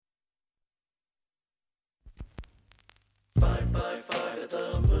by 5 at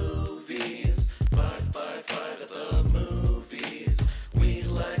the movies. 5 by 5 at the movies. We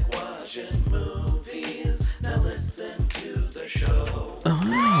like watching movies. Now listen to the show.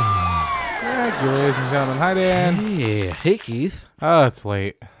 Thank you, ladies and gentlemen. Hi, Dan. Hey, Keith. Oh, it's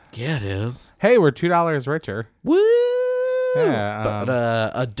late. Yeah, it is. Hey, we're $2 richer. Woo! Yeah,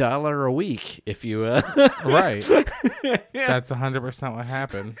 But $1 a week if you. Right. That's 100% what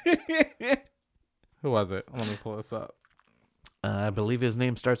happened. Who was it? Let me pull this up. I believe his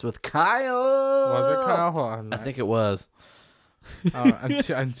name starts with Kyle. Was it Kyle? Hold on. I think it was.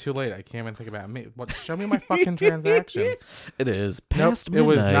 I'm too late. I can't even think about me. What? Show me my fucking transactions. It is Nope, past it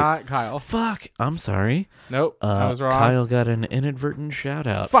was midnight. not Kyle. Fuck. I'm sorry. Nope, I was wrong. Kyle got an inadvertent shout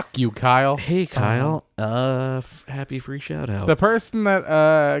out. Fuck you, Kyle. Hey, Kyle. Happy free shout out. The person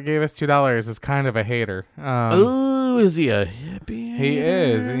that gave us $2 is kind of a hater. Oh, is he a hippie? He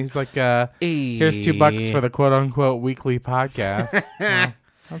is, and he's like, Hey. here's $2 for the quote unquote weekly podcast. Well,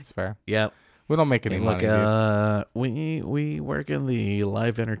 that's fair. Yep. We don't make any Look, money. we work in the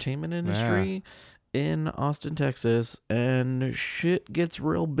live entertainment industry in Austin, Texas, and shit gets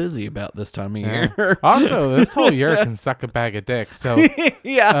real busy about this time of year. Also, this whole year can suck a bag of dicks. So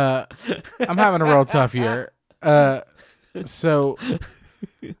Yeah. I'm having a real tough year. So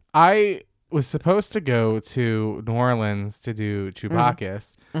I was supposed to go to New Orleans to do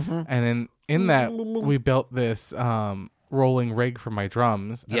Chewbacca's, and in that we built this rolling rig for my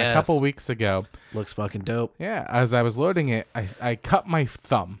drums. And a couple weeks ago, Looks fucking dope. as I was loading it, I cut my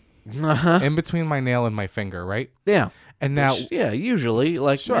thumb in between my nail and my finger, right? Yeah. And now, Usually,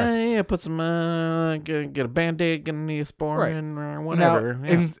 like, Sure. put some, get a Band-Aid, get a Neosporin, or whatever.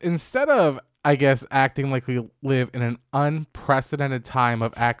 now instead of, I guess, acting like we live in an unprecedented time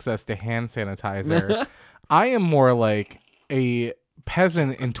of access to hand sanitizer, I am more like a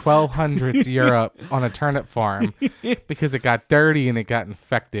peasant in 1200s Europe on a turnip farm because it got dirty and it got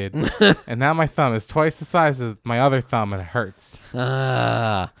infected. And now my thumb is twice the size of my other thumb and it hurts.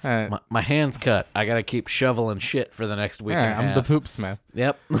 my hand's cut. I got to keep shoveling shit for the next week and a I'm the half. poop smith.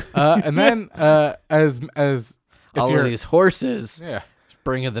 Yep. And then as if All you're of these horses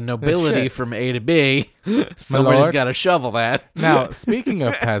bringing the nobility shit. from A to B. Somebody's lord. got to shovel that. Now, speaking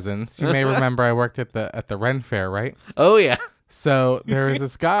of peasants, you may remember I worked at the Ren Fair, right? Oh, yeah. So there was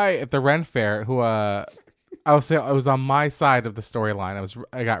this guy at the Ren Fair who I would say I was on my side of the storyline.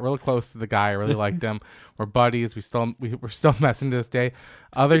 I got really close to the guy. I really liked him. We're buddies. We're still messing to this day.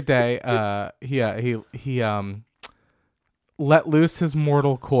 Other day, he let loose his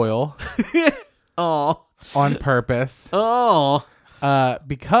mortal coil Oh. on purpose. Oh.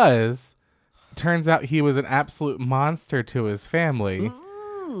 Because turns out he was an absolute monster to his family.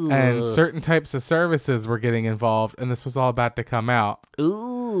 And certain types of services were getting involved, and this was all about to come out.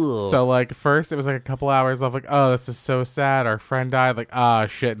 Ooh. So, like, first it was like a couple hours of like, oh, this is so sad. Our friend died. Like,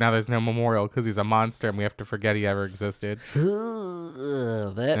 shit, now there's no memorial because he's a monster and we have to forget he ever existed.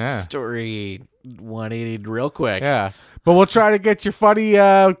 That story 180'd real quick. Yeah. But we'll try to get your funny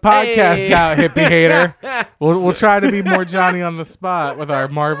podcast out, hippie hater. We'll try to be more Johnny on the spot with our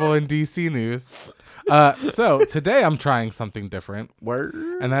Marvel and DC news. So today I'm trying something different. Word.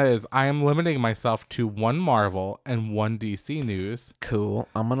 And that is I am limiting myself to one Marvel and one DC news. Cool.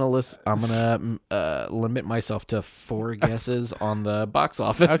 I'm gonna limit myself to 4 guesses on the box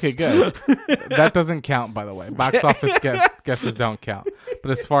office. Okay, good. That doesn't count, by the way. Box office guesses don't count. But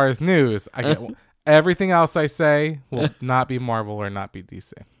as far as news, I get everything else I say will not be Marvel or not be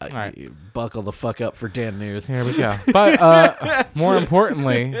DC. All right. You buckle the fuck up for Dan News. Here we go. But more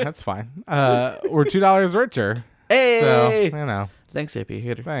importantly, that's fine. We're $2 richer. Hey. So, Thanks, hippie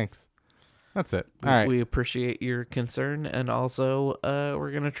hitter. thanks. That's it. All right. We appreciate your concern, and also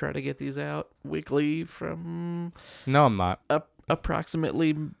we're gonna try to get these out weekly from No, I'm not.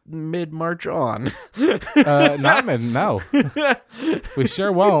 approximately mid-March on. Not mid. No, we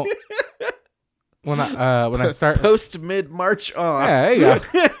sure won't. When I start Post mid-March on. Yeah, there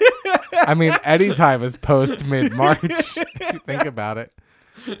you go. I mean, anytime is post mid-March, if you think about it.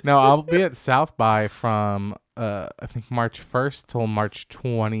 No, I'll be at South by from, I think March 1st till March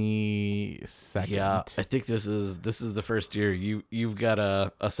 22nd. Yeah, I think this is the first year you've got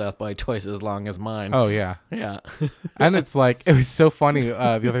a South by twice as long as mine. Oh, yeah. Yeah. And it's like, it was so funny the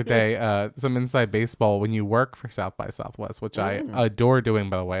other day, some inside baseball when you work for South by Southwest, which I adore doing,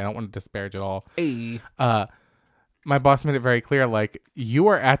 by the way. I don't want to disparage at all. Hey. My boss made it very clear, like, you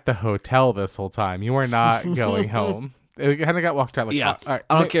are at the hotel this whole time. You are not going home. It kind of got walked out. Like, Yeah, all right,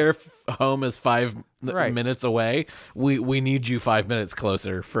 I don't care if home is 5 Right. minutes away. We need you 5 minutes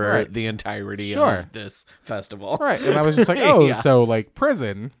closer for Right. the entirety Sure. of this festival. Right. And I was just like, oh, Yeah. so like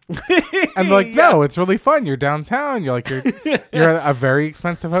prison. And like, no, it's really fun. You're downtown. You're at a very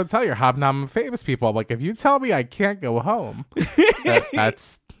expensive hotel. You're hobnobbing with famous people. I'm like, if you tell me I can't go home,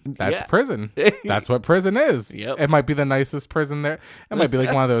 that's Yeah. prison. That's what prison is. Yep. It might be the nicest prison there. It might be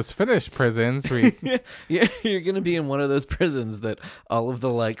like one of those Finnish prisons where you, You're gonna be in one of those prisons that all of the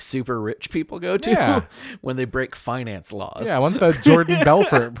like super rich people go to Yeah. when they break finance laws. yeah, I want the Jordan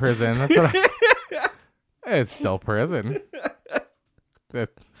Belfort prison. That's what it's still prison.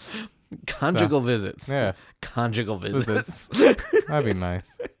 Conjugal visits. Yeah. Conjugal visits. That'd be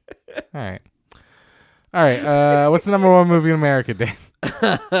nice. All right. What's the number one movie in America, Dave?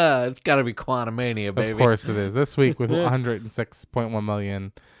 It's got to be Quantumania, baby. Of course it is. This week with 106.1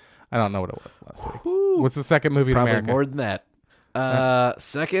 million. I don't know what it was last week. What's the second movie Probably in America? more than that.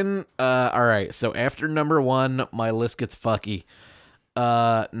 Second, all right. So after number one, my list gets fucky.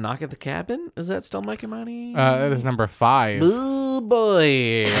 Knock at the Cabin? Is that still making money? It is number 5. Oh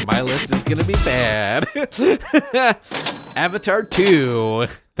boy, my list is gonna be bad. Avatar 2.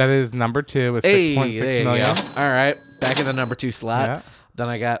 That is number 2 with Hey, 6.6 there you million. go. All right, back in the number 2 slot. Yeah. Then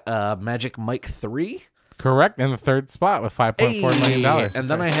I got Magic Mike 3. Correct. In the third spot with $5.4 million. And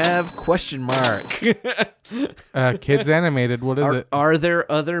then I have question mark. Kids Animated. What is it? Are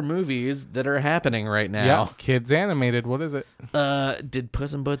there other movies that are happening right Yeah. now? Kids Animated. What is it? Did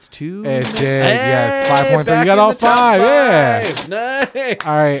Puss in Boots 2? It did. Yes. 5.3. back You got in all the top 5. Yeah. 5. Nice.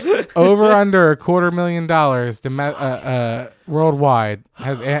 All right, over under $250,000 worldwide.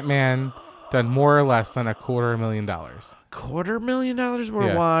 Has Ant-Man done more or less than $250,000? $250,000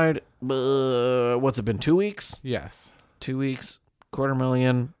 worldwide. What's it been? 2 weeks? Yes. 2 weeks.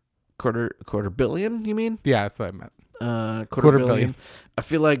 $250,000. Quarter billion? You mean? Yeah, that's what I meant. Quarter billion. billion. I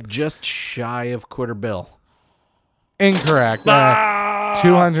feel like just shy of quarter bill. Incorrect.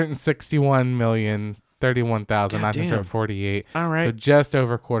 261,031,948. All right. So just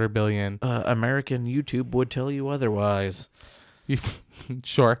over $250,000,000. American YouTube would tell you otherwise.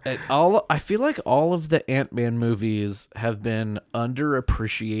 Sure. I feel like all of the Ant-Man movies have been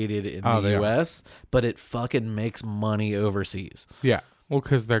underappreciated in the they are. US, but it fucking makes money overseas Yeah. Well,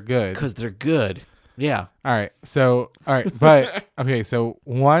 because they're good. because they're good. Yeah. All right. So, all right. But, okay. So,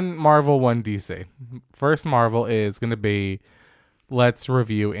 one Marvel, one DC. First Marvel is going to be let's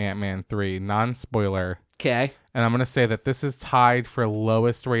review Ant-Man 3, non-spoiler. Okay. And I'm going to say that this is tied for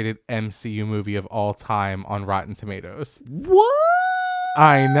lowest rated MCU movie of all time on Rotten Tomatoes. What?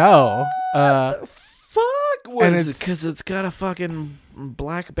 I know. Fuck. What And is it? it's- Because it's got a fucking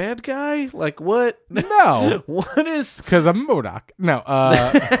black bad guy? Like what? No. What is? Because I'm MODOK. No.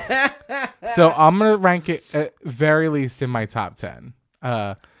 So I'm going to rank it at very least in my top 10.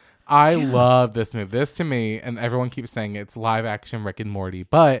 I love this movie. This to me, and everyone keeps saying it's live action Rick and Morty,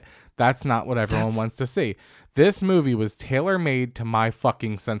 but that's not what everyone wants to see. This movie was tailor-made to my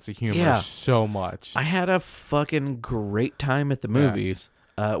fucking sense of humor Yeah. so much. I had a fucking great time at the movies.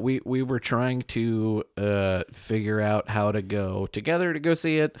 We were trying to figure out how to go together to go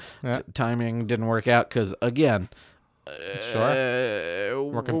see it. Yeah. Timing didn't work out because again,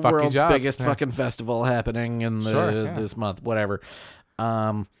 Working fucking world's jobs, biggest yeah. fucking festival happening in this month. Whatever.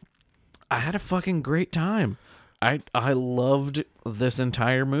 I had a fucking great time. I loved this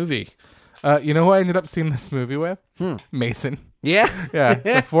entire movie. You know who I ended up seeing this movie with? Mason. Yeah, Yeah,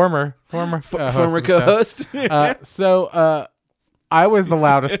 the former host former of the show. co-host. So I was the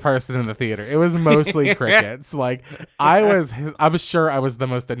loudest person in the theater. It was mostly crickets. Like I was sure I was the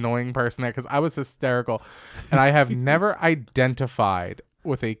most annoying person there because I was hysterical, and I have never identified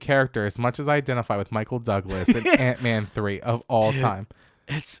with a character as much as I identify with Michael Douglas in Ant-Man 3 of all time.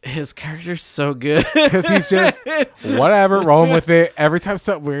 It's his character's so good Because he's just whatever, rolling with it. Every time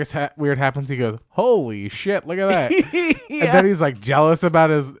something weird happens, he goes, "Holy shit, look at that!" And then he's like jealous about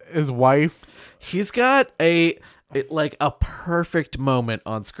his wife. He's got a perfect moment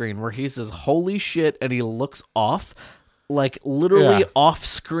on screen where he says "Holy shit" and he looks off, like literally Yeah. off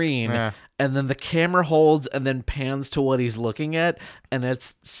screen, Yeah. and then the camera holds and then pans to what he's looking at, and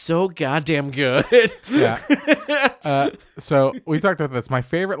it's so goddamn good. Yeah. So we talked about this. My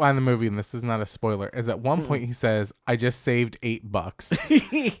favorite line in the movie, and this is not a spoiler, is at one point he says, "I just saved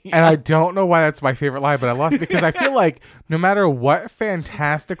 $8." And I don't know why that's my favorite line, but I lost because I feel like no matter what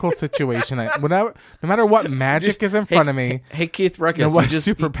fantastical situation, no matter what magic is in front of me, Hey Keith Ruckus, and what you just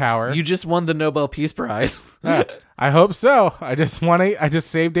superpower. you just won the Nobel Peace Prize. I hope so. I just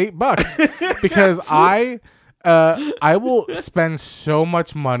saved $8 because I will spend so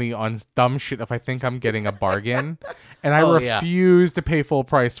much money on dumb shit if I think I'm getting a bargain, and I refuse to pay full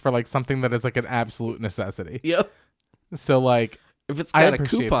price for like something that is like an absolute necessity. Yep. So like, if it's got a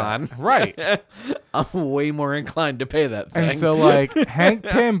coupon, that. Right? I'm way more inclined to pay that thing. And so like Hank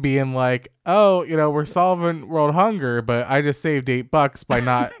Pym being like, oh, we're solving world hunger, but I just saved $8 by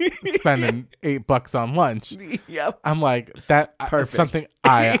not spending $8 on lunch. Yep. I'm like, that. Perfect. Something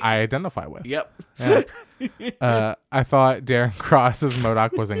I identify with. Yep. Yeah. I thought Darren Cross's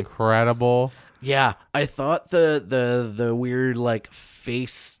MODOK was incredible. Yeah, I thought the weird like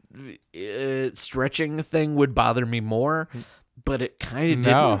face stretching thing would bother me more, but it kind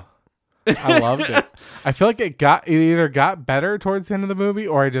of didn't. I loved it. I feel like it either got better towards the end of the movie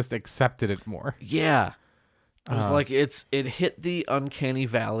or I just accepted it more. Yeah. It was like it hit the uncanny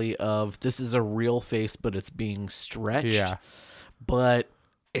valley of this is a real face, but it's being stretched. Yeah. But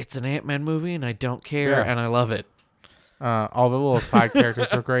it's an Ant-Man movie, and I don't care, and I love it. All the little side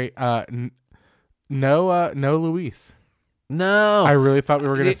characters were great. No Luis. No. I really thought we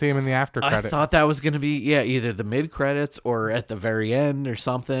were going to see him in the after credit. I thought that was going to be, either the mid-credits or at the very end or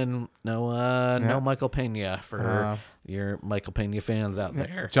something. No Michael Pena for your Michael Pena fans out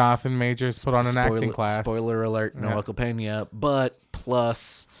there. Jonathan Majors put on an acting class. Spoiler alert, no Michael Pena, but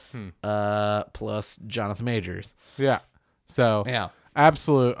plus Jonathan Majors. Yeah. So,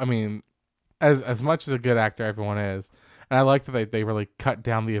 absolute, I mean, as much as a good actor everyone is, and I like that they really cut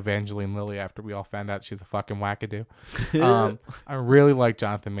down the Evangeline Lilly after we all found out she's a fucking wackadoo. I really like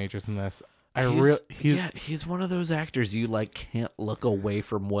Jonathan Majors in this. He's one of those actors you like can't look away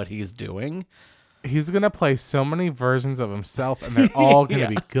from what he's doing. He's gonna play so many versions of himself, and they're all gonna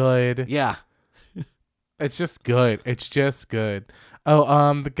be good. Yeah, it's just good. It's just good.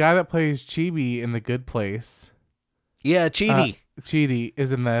 Oh, the guy that plays Chibi in The Good Place. Yeah, Chidi. Chidi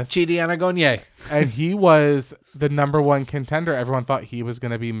is in this. Chidi Anagonye. And he was the #1 contender. Everyone thought he was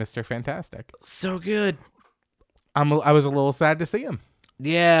going to be Mr. Fantastic. So good. I was a little sad to see him.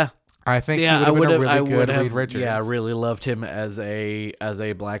 Yeah. I think he would have been a really good Reed Richards. Yeah, I really loved him as a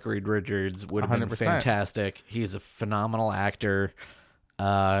Black Reed Richards. Would have been 100%. fantastic. He's a phenomenal actor.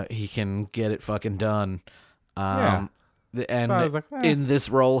 He can get it fucking done. And so I was like, in this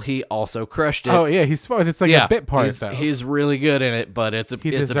role, he also crushed it. Oh yeah, it's like a bit part. He's really good in it, but it's a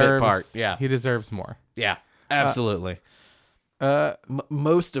bit part. Yeah, he deserves more. Yeah, absolutely.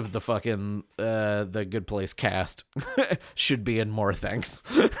 Most of the fucking the Good Place cast should be in more things.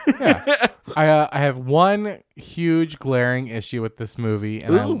 Yeah, I have one huge glaring issue with this movie,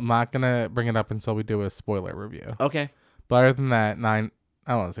 and I'm not gonna bring it up until we do a spoiler review. Okay, but other than that,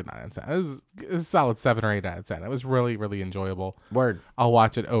 I don't want to say 9 out of 10. It was a solid 7 or 8 out of 10. It was really, really enjoyable. Word. I'll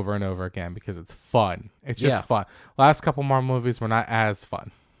watch it over and over again because it's fun. It's just fun. Last couple Marvel movies were not as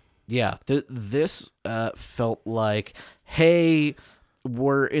fun. Yeah. This felt like, hey,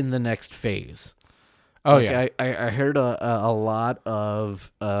 we're in the next phase. Oh, like, yeah. I heard a lot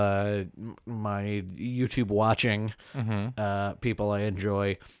of my YouTube watching people I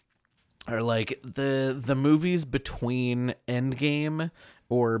enjoy are like the movies between Endgame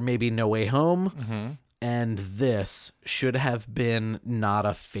or maybe No Way Home and this should have been not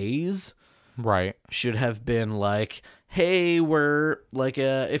a phase. Right. Should have been like, hey, we're like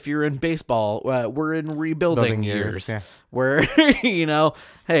if you're in baseball, we're in rebuilding years. Yeah. We're,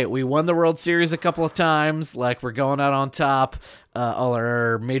 hey, we won the World Series a couple of times. Like, we're going out on top. All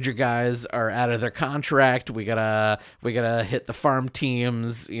our major guys are out of their contract. We gotta hit the farm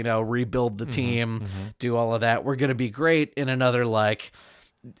teams, rebuild the team, do all of that. We're gonna be great in another like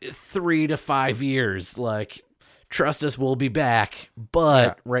 3 to 5 years. Like, trust us, we'll be back.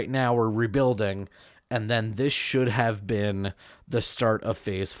 But right now we're rebuilding. And then this should have been the start of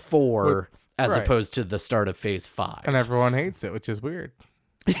phase 4 as opposed to the start of phase 5. And everyone hates it, which is weird.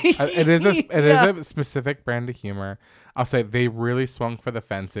 It is a specific brand of humor. I'll say they really swung for the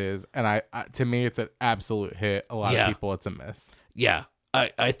fences, and to me, it's an absolute hit. A lot of people, it's a miss. Yeah,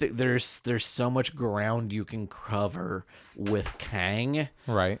 I think there's so much ground you can cover with Kang,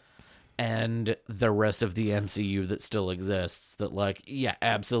 right, and the rest of the MCU that still exists. That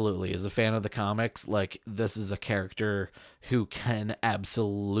absolutely, as a fan of the comics, like this is a character who can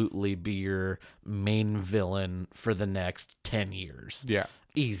absolutely be your main villain for the next 10 years. Yeah.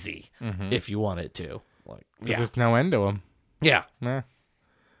 Easy if you want it to. There's just no end to him. Yeah. All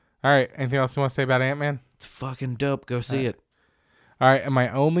right. Anything else you want to say about Ant-Man? It's fucking dope. Go see it. All right. And my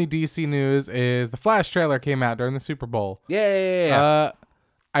only DC news is the Flash trailer came out during the Super Bowl. Yeah.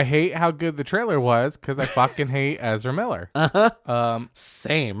 I hate how good the trailer was because I fucking hate Ezra Miller.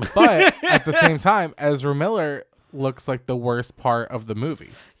 Same. But at the same time, Ezra Miller looks like the worst part of the movie.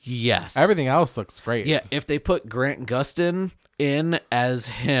 Yes. Everything else looks great. Yeah, if they put Grant Gustin in as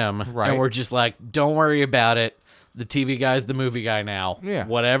him, Right. and we're just like, don't worry about it. The TV guy's the movie guy now. Yeah.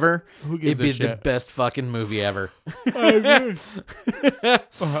 Whatever. Who gives It'd be a the shit? best fucking movie ever. Love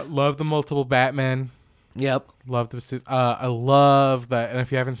the multiple Batman. Yep. Love the suits. I love that. And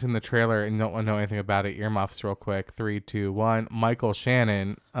if you haven't seen the trailer and don't want to know anything about it, earmuffs real quick. 3, 2, 1. Michael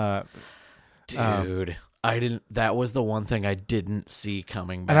Shannon. Dude, I didn't. That was the one thing I didn't see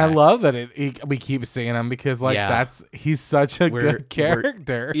coming back. And I love that we keep seeing him because Yeah. he's such a We're- good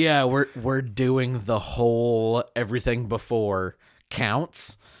character. Yeah, we're doing the whole everything before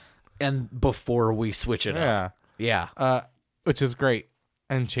counts, and before we switch it up. Yeah. Which is great,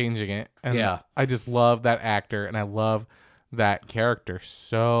 and changing it. And Yeah. I just love that actor, and I love that character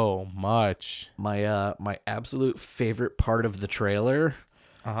so much. My absolute favorite part of the trailer.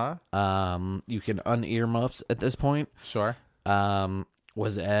 You can unearmuffs at this point. Sure.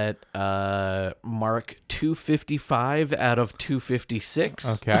 Was at mark 255 out of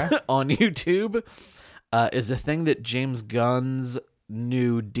 256. Okay. On YouTube. Is a thing that James Gunn's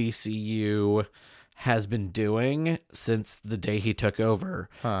new DCU has been doing since the day he took over,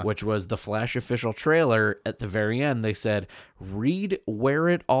 which was the Flash official trailer. At the very end, they said, "Read where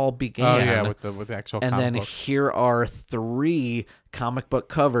it all began." Oh yeah, with the actual and comic then books. here are 3 comic book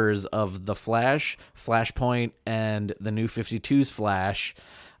covers of the Flash, Flashpoint, and the New 52's Flash.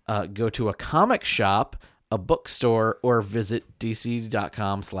 Go to a comic shop, a bookstore, or visit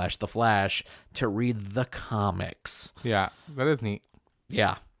dc.com/theflash to read the comics. Yeah, that is neat.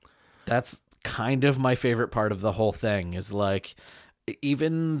 Yeah, that's kind of my favorite part of the whole thing, is like,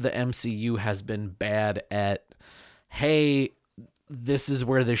 even the MCU has been bad at, hey, this is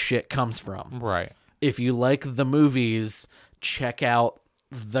where this shit comes from. Right. If you like the movies, check out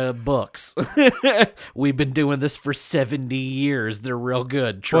the books. We've been doing this for 70 years. They're real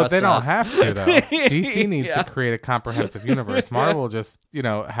good. Well, Trust they don't us. have to though. DC needs Yeah. to create a comprehensive universe. Marvel just,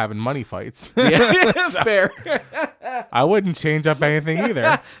 having money fights. Yeah, fair. I wouldn't change up anything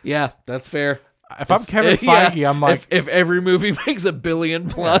either. Yeah, that's fair. If I'm Kevin Feige, I'm like, if every movie makes $1 billion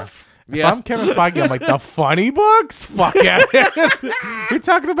plus. if I'm Kevin Feige, I'm like, the funny books? Fuck yeah. You're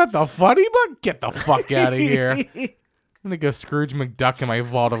talking about the funny book? Get the fuck out of here. I'm going to go Scrooge McDuck in my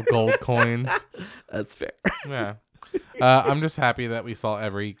vault of gold coins. That's fair. Yeah. I'm just happy that we saw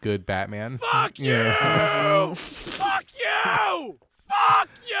every good Batman. Fuck you! Fuck you! Fuck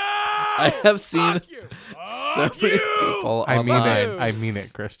you! I have seen so many people I mean online. it. I mean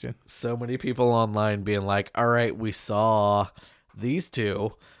it, Christian. So many people online being like, all right, we saw these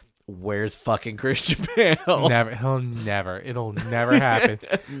two. Where's fucking Christian Bale? It'll never happen.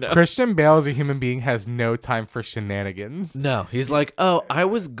 No. Christian Bale as a human being has no time for shenanigans. No, he's like, oh, I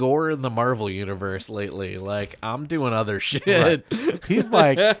was Gore in the Marvel universe lately. Like, I'm doing other shit. Right. He's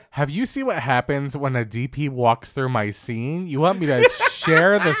like, have you seen what happens when a DP walks through my scene? You want me to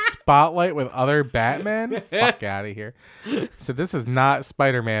share the spotlight with other Batmen? Fuck out of here. So this is not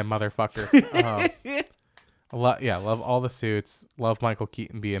Spider-Man, motherfucker. Love all the suits. Love Michael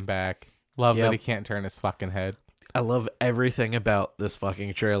Keaton being back. Love Yep. that he can't turn his fucking head. I love everything about this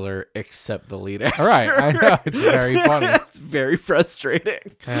fucking trailer except the lead actor. All right, I know. It's very funny. It's very frustrating.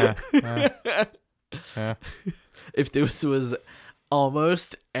 Yeah. If this was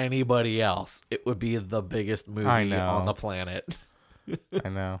almost anybody else, it would be the biggest movie I know. on the planet. I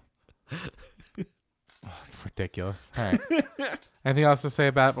know. Oh, it's ridiculous. All right. Anything else to say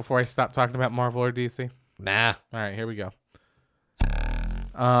about it before I stop talking about Marvel or DC? Nah. All right, here we go.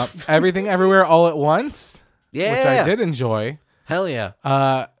 Everything Everywhere All at Once, Yeah. which I did enjoy. Hell yeah.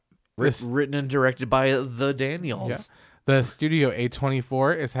 This- Written and directed by the Daniels. Yeah. The studio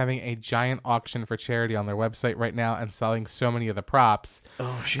A24 is having a giant auction for charity on their website right now and selling so many of the props.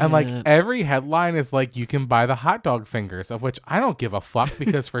 Oh, shit. And like every headline is like, you can buy the hot dog fingers, of which I don't give a fuck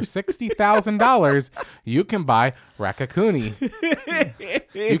because for $60,000 you can buy Rakakuni.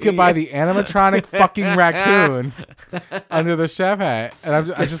 You can buy the animatronic fucking raccoon under the chef hat. And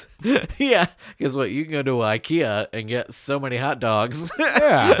I just Yeah, because what, you can go to IKEA and get so many hot dogs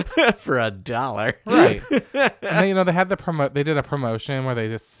yeah. for $1. Right. And then, they had they did a promotion where they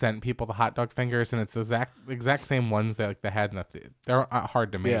just sent people the hot dog fingers, and it's the exact same ones that they had in they're not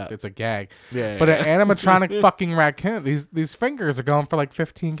hard to make. Yeah. It's a gag. Yeah, But yeah. an animatronic fucking raccoon, these fingers are going for like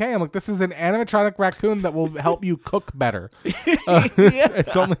 $15K. I'm like, this is an animatronic raccoon that will help you cook better.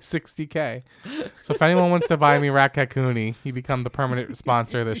 It's only $60K. So if anyone wants to buy me Rakakuni, you become the permanent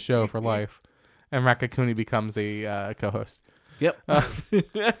sponsor of this show for life. And Rakakuni becomes a co-host. Yep.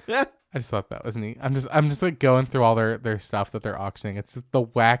 I just thought that was neat. I'm just like going through all their stuff that they're auctioning. It's just the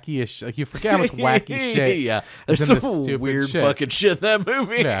wackiest shit. Like you forget how much wacky shit. Yeah. is There's in this some stupid weird shit. fucking shit in that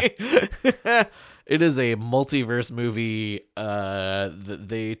movie. Yeah. It is a multiverse movie that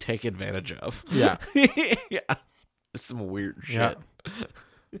they take advantage of. Yeah. Yeah. It's some weird shit. Yeah.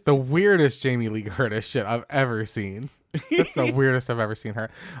 The weirdest Jamie Lee Curtis shit I've ever seen. That's the weirdest I've ever seen her.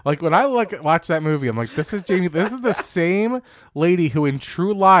 Like when I watch that movie, I'm like, this is Jamie. This is the same lady who in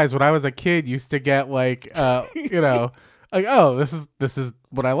True Lies, when I was a kid, used to get like, like, oh, this is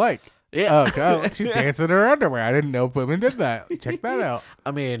what I like. Yeah. Oh, God, she's dancing in her underwear. I didn't know women did that. Check that out.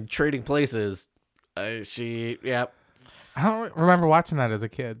 I mean, Trading Places. I don't remember watching that as a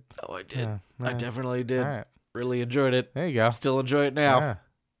kid. Oh, I did. Yeah, I definitely did. All right. Really enjoyed it. There you go. Still enjoy it now. Yeah.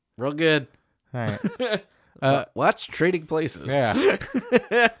 Real good. All right. Watch Trading Places. Yeah.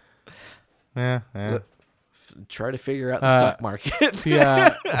 Yeah. Try to figure out the stock market.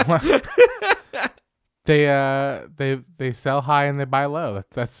 Yeah. They sell high and they buy low.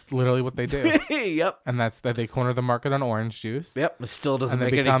 That's literally what they do. Yep. And that's that they corner the market on orange juice. Yep. It still doesn't And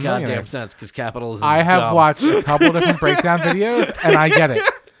they make any become goddamn millionaires. sense because capitalism. I have watched a couple different breakdown videos and I get it.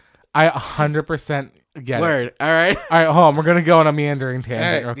 I 100% get it. Word. All right. All right, hold on. We're gonna go on a meandering tangent.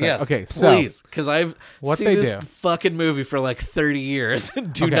 All right, real quick. yes, Okay, so please, because I've what seen they this do. fucking movie for like 30 years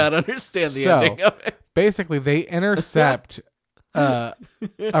and do Okay. not understand the So, ending of it. basically they intercept a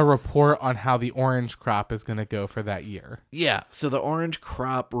report on how the orange crop is gonna go for that year. Yeah, so the orange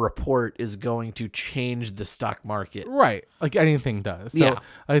crop report is going to change the stock market. Right, like anything does. So Yeah.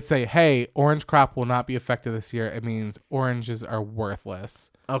 let's say, hey, orange crop will not be affected this year. It means oranges are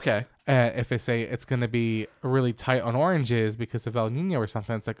worthless. Okay. If they say it's going to be really tight on oranges because of El Nino or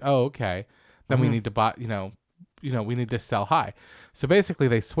something, it's like, oh, okay. Then we need to buy, we need to sell high. So basically,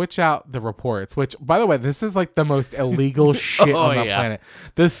 they switch out the reports. Which, by the way, this is like the most illegal shit on the planet.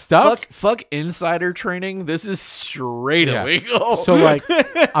 The stuff. Fuck insider trading. This is straight Yeah. illegal. So like,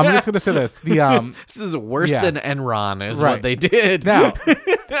 I'm just gonna say this: this is worse yeah. than Enron is Right. what they did. now,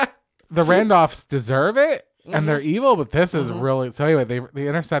 the Randolphs deserve it, and they're evil, but this is really so. Anyway, they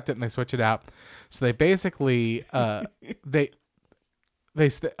intercept it and they switch it out. So they basically,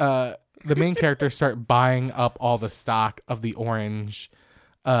 the main characters start buying up all the stock of the orange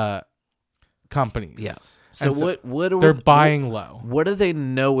companies. Yes. So, And what they're buying low. What do they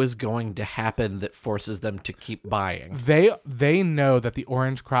know is going to happen that forces them to keep buying? They know that the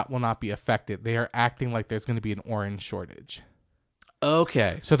orange crop will not be affected. They are acting like there's going to be an orange shortage.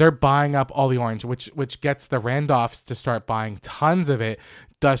 Okay. So they're buying up all the orange, which gets the Randolphs to start buying tons of it,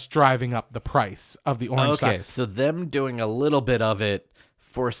 thus driving up the price of the orange Okay. stocks. So them doing a little bit of it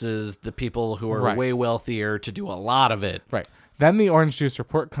forces the people who are Right. way wealthier to do a lot of it. Right. Then the orange juice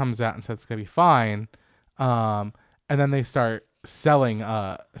report comes out and says it's going to be fine. And then they start selling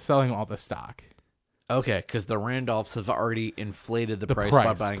all the stock. Okay, because the Randolphs have already inflated the price by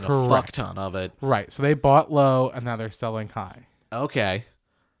price, buying a correct. fuck ton of it. Right. So they bought low and now they're selling high. Okay.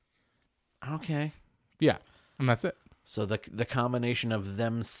 Yeah. And that's it. So the combination of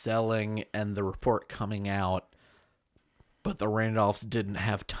them selling and the report coming out, but the Randolphs didn't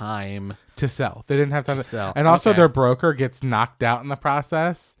have time To sell. They didn't have time to sell. And also Okay. their broker gets knocked out in the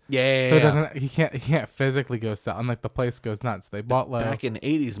process. Yeah. So it doesn't he can't physically go sell, and like the place goes nuts. They bought low. Back in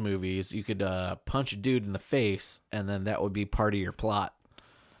 80s movies, you could punch a dude in the face, and then that would be part of your plot.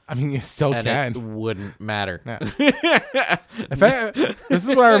 I mean, you still And can. it wouldn't matter. Yeah. This is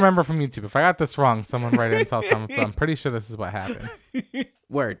what I remember from YouTube. If I got this wrong, someone write in and tell someone. I'm pretty sure this is what happened.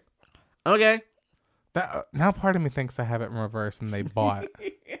 Word. Okay. Now part of me thinks I have it in reverse and they bought.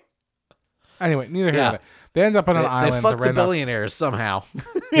 Anyway, neither here Yeah. nor there. They end up on an They island. fucked the Randolphs- billionaires somehow.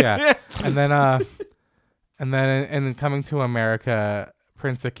 Yeah, and then in Coming to America,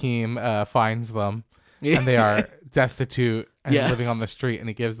 Prince Akeem finds them, and they are destitute and Yes. living on the street, and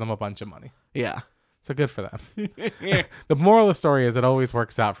he gives them a bunch of money. Yeah. So good for them. The moral of the story is it always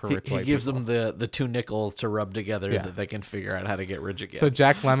works out for rich He white gives people. them the two nickels to rub together Yeah. that they can figure out how to get rich again. So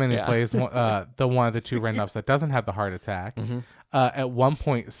Jack Lemmon, who Yeah. plays the one of the two Randolphs that doesn't have the heart attack, at one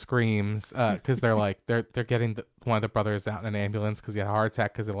point screams because they're getting one of the brothers out in an ambulance because he had a heart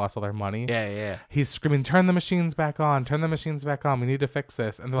attack because they lost all their money. yeah. He's screaming, "Turn the machines back on! Turn the machines back on! We need to fix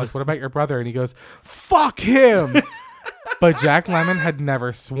this!" And they're like, "What about your brother?" And he goes, "Fuck him!" But Jack Lemmon had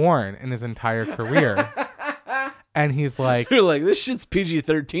never sworn in his entire career, and he's like, You're like, this shit's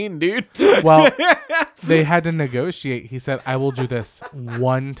PG-13, dude. well, they had to negotiate. He said, "I will do this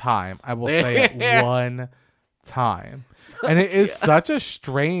one time. I will say it one time." And it is such a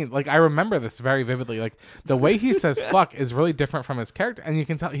strange, like, I remember this very vividly. Like, the way he says fuck is really different from his character. And you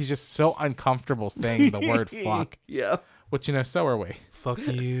can tell he's just so uncomfortable saying the word fuck. Yeah. which so are we. Fuck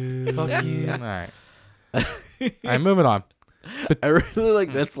you. Fuck you. All right. All right, moving on. I really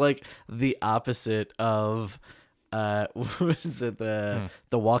like that's like the opposite of what is it, the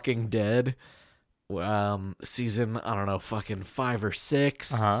Walking Dead season, I don't know, fucking 5 or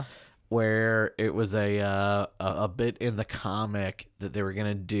 6, Uh-huh. where it was a bit in the comic that they were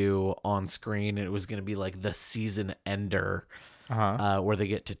gonna do on screen, and it was gonna be like the season ender, where they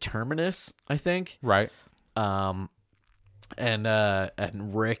get to Terminus, I think. Right. And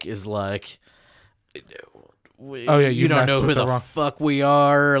Rick is like, Oh, yeah, you you don't messed know who with the the wrong- fuck we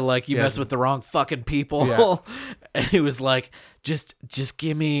are. Like, you Yeah. mess with the wrong fucking people. Yeah. And he was like, just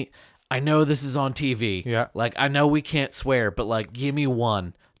give me, I know this is on TV. Yeah. Like, I know we can't swear, but like, give me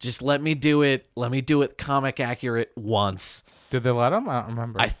one. Just let me do it. Let me do it comic accurate once. Did they let him? I don't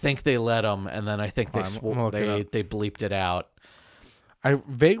remember. I think they let him, and then I think I'm gonna look it they bleeped it out. I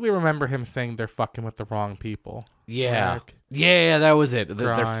vaguely remember him saying they're fucking with the wrong people. Yeah. Like, Yeah, that was it.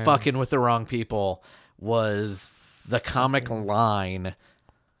 They're Grimes. fucking with the wrong people was the comic line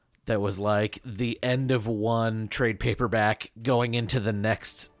that was like the end of one trade paperback going into the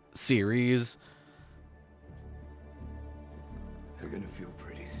next series. They're gonna feel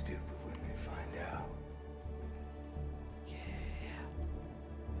pretty stupid when they find out. Yeah.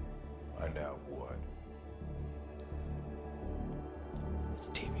 Find out what? It's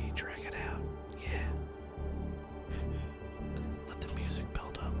TV, drag it out. Yeah. Let the music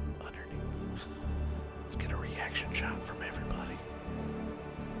build up underneath. Let's get a reaction shot from everybody.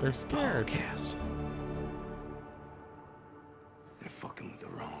 they're scared. Cast. They're fucking with the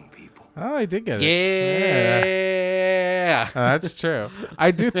wrong people. Oh, I did get it. Yeah. That's true. I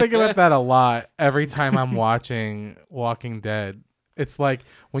do think about that a lot every time I'm watching Walking Dead. It's like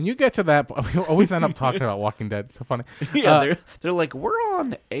when you get to that, we always end up talking about Walking Dead. It's so funny. Yeah, they're like, we're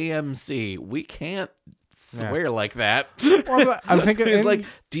on AMC. We can't swear like that. Well, I'm thinking It's like,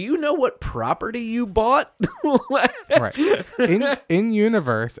 do you know what property you bought? right in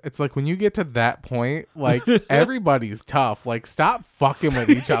universe. It's like when you get to that point, like everybody's tough. Like stop fucking with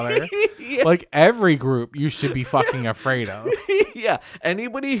each other. Yeah. Like every group you should be fucking afraid of. Yeah,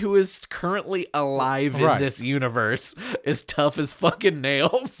 anybody who is currently alive in Right. this universe is tough as fucking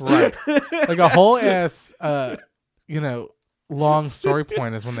nails. Right. Like a whole ass, long story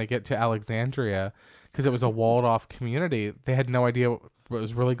point is when they get to Alexandria, because it was a walled off community. They had no idea what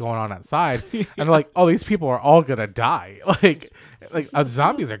was really going on outside. And they're like, oh, these people are all going to die. Like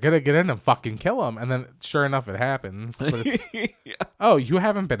zombies are going to get in and fucking kill them. And then sure enough, it happens. But it's, oh, you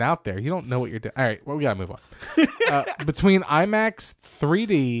haven't been out there. You don't know what you're doing. All right, well, we got to move on. Between IMAX,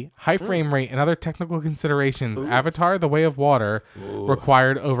 3D, high frame rate, and other technical considerations, Avatar: The Way of Water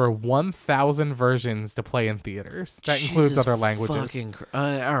required over 1,000 versions to play in theaters. That includes Jesus other languages.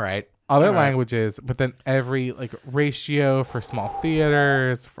 All right. Other All right. languages, but then every ratio for small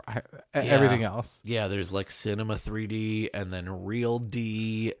theaters, for everything else. Yeah, there's like Cinema 3D and then Real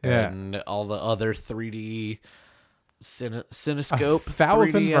D Yeah. and all the other 3D Cinescope 1,000 3D,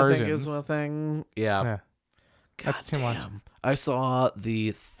 I think versions. is one thing. Yeah. Yeah. That's too much. Damn. I saw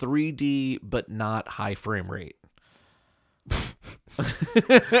the 3D but not high frame rate.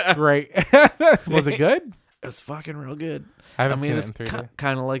 Great. Was it good? It was fucking real good. I haven't mean, seen it's it in 3D.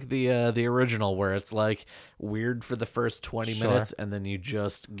 kind of like the original, where it's like weird for the first 20 Sure. minutes, and then you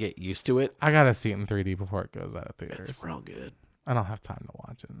just get used to it. I gotta see it in 3D before it goes out of theaters. It's real good. I don't have time to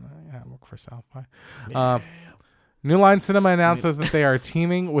watch it. I work for South by. New Line Cinema announces that they are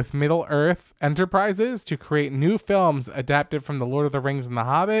teaming with Middle Earth Enterprises to create new films adapted from The Lord of the Rings and The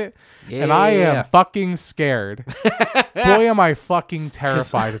Hobbit. And I Yeah. am fucking scared. Boy, am I fucking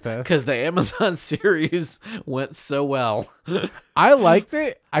terrified of this. Because the Amazon series went so well. I liked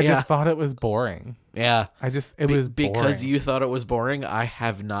it. I Yeah. just thought it was boring. Yeah. It was boring. Because you thought it was boring, I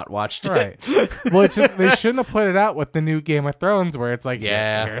have not watched Right. it. Well, it's just, they shouldn't have put it out with the new Game of Thrones where it's like,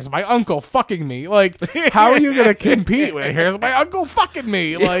 Yeah. here's my uncle fucking me. Like, how are you going to compete with here's my uncle fucking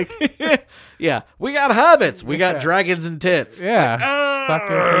me? Like, Yeah. We got hobbits. We got dragons and tits. yeah.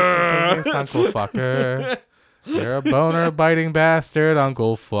 Fucker, uncle fucker. You're a boner biting bastard,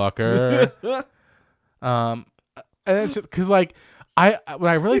 uncle fucker. And it's just because, like, when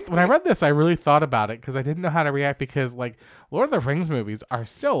I read this, I really thought about it because I didn't know how to react because, like, Lord of the Rings movies are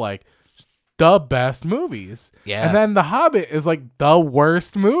still like the best movies. Yeah. And then The Hobbit is like the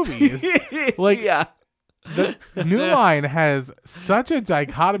worst movies. Like, Yeah. the New Line has such a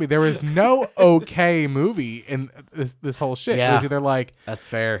dichotomy. There was no okay movie in this whole shit. It Yeah. was either like, That's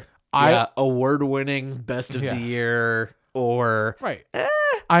fair. I- award-winning best of Yeah. the year or right,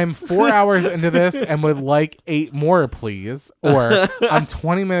 I'm 4 hours into this and would like 8 more, please. Or I'm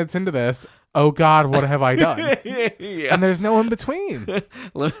 20 minutes into this oh God, what have I done? Yeah. And there's no in between.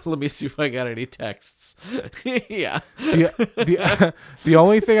 Let me see if I got any texts. Yeah. The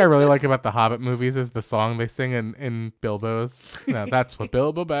only thing I really like about the Hobbit movies is the song they sing in Bilbo's. No, that's what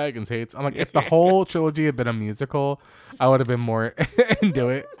Bilbo Baggins hates. I'm like, if the whole trilogy had been a musical, I would have been more into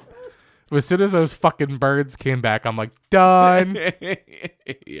it. But as soon as those fucking birds came back, I'm like, done.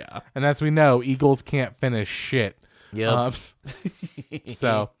 Yeah. And as we know, eagles can't finish shit. Yep.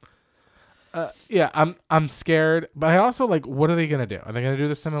 So, yeah, I'm scared, but I also like, what are they gonna do? Are they gonna do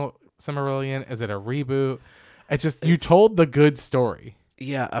the Silmarillion? Is it a reboot? You told the good story.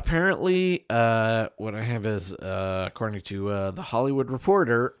 Yeah, apparently, what I have is, according to The Hollywood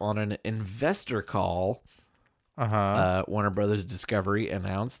Reporter, on an investor call, Warner Brothers Discovery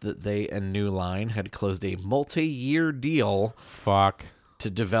announced that they and New Line had closed a multi-year deal Fuck. to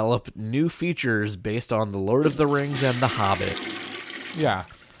develop new features based on The Lord of the Rings and The Hobbit. Yeah,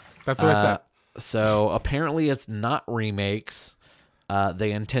 that's what I said. So apparently it's not remakes.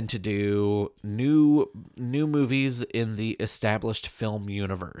 They intend to do new movies in the established film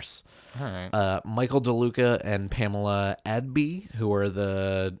universe. All right. Michael DeLuca and Pamela Adby, who are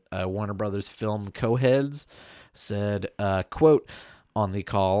the Warner Brothers film co-heads, said, quote, on the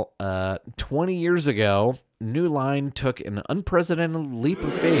call, 20 years ago, New Line took an unprecedented leap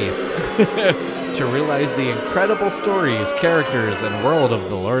of faith to realize the incredible stories, characters, and world of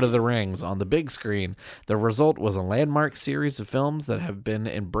The Lord of the Rings on the big screen. The result was a landmark series of films that have been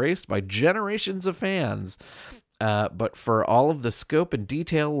embraced by generations of fans. But for all of the scope and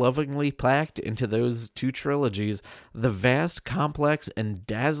detail lovingly packed into those two trilogies, the vast, complex, and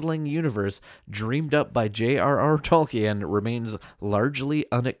dazzling universe dreamed up by J.R.R. Tolkien remains largely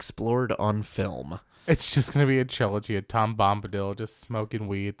unexplored on film. It's just gonna be a trilogy of Tom Bombadil just smoking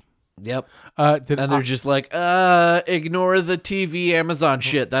weed. Yep. And They're just like, ignore the TV Amazon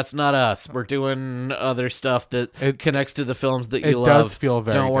shit. That's not us. We're doing other stuff that connects to the films that you it love. does feel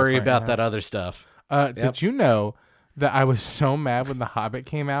very Don't worry different, about yeah. that other stuff. Did you know that I was so mad when The Hobbit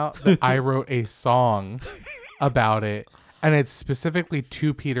came out that I wrote a song about it, and it's specifically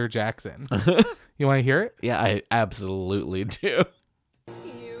to Peter Jackson. You want to hear it? Yeah, I absolutely do.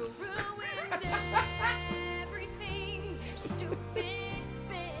 You ruined everything, you stupid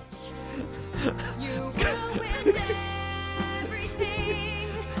bitch. You ruined everything,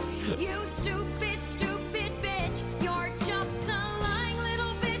 you stupid, stupid bitch. You're just a lying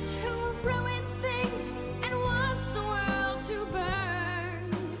little bitch who ruins things and wants the world to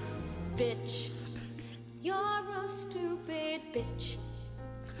burn. Bitch, you're a stupid bitch.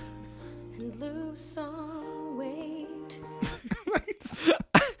 And lose some weight.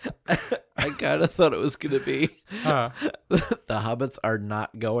 I kind of thought it was going to be the hobbits are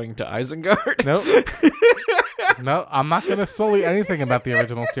not going to Isengard. Nope. No, I'm not going to sully anything about the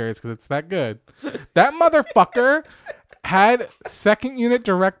original series because it's that good. That motherfucker had second unit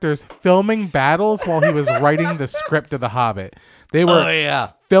directors filming battles while he was writing the script of The Hobbit. They were Oh,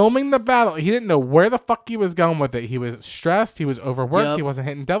 yeah. filming the battle. He didn't know where the fuck he was going with it. He was stressed. He was overworked. Yep. He wasn't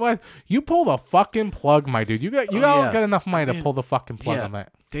hitting deadlines. You pulled a fucking plug, my dude. You got yeah. got enough money to pull the fucking plug on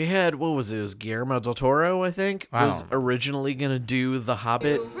that. They had, what was it? It was Guillermo del Toro, I think, was originally going to do the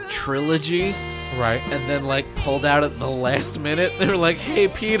Hobbit trilogy Right. and then, like, pulled out at the last minute. They were like, hey,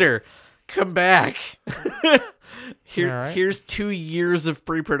 Peter, come back. All right. Here's 2 years of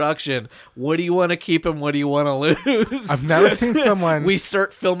pre-production. What do you want to keep and what do you want to lose? I've never seen someone We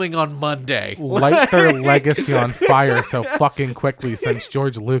start filming on Monday. light their legacy on fire so fucking quickly since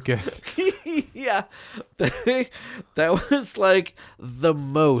George Lucas. Yeah. That was like the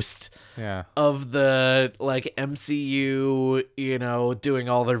most Yeah. of the like MCU, you know, doing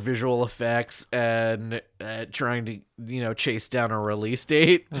all their visual effects and trying to, you know, chase down a release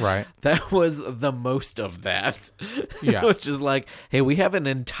date. Right. That was the most of that. Yeah. Which is like, hey, we have an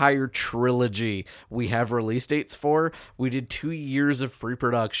entire trilogy we have release dates for. We did 2 years of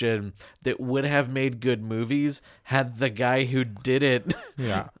pre-production that would have made good movies had the guy who did it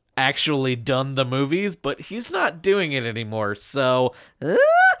Yeah. actually done the movies, but he's not doing it anymore. So,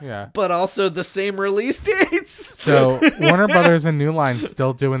 Yeah. but also the same release dates. So Warner Brothers and New Line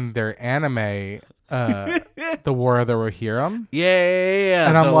still doing their anime, The War of the Rohirrim. Yeah.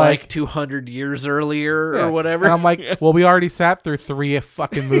 And I'm the, like 200 years earlier Yeah. or whatever. And I'm like, well, we already sat through 3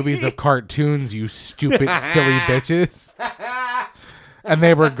 fucking movies of cartoons, you stupid, silly bitches. And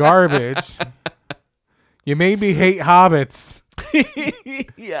they were garbage. You made me hate hobbits.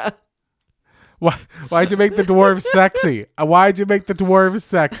 Yeah. Why'd you make the dwarves sexy? Why'd you make the dwarves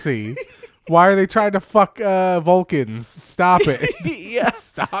sexy? Why are they trying to fuck Vulcans? Stop it. Yeah.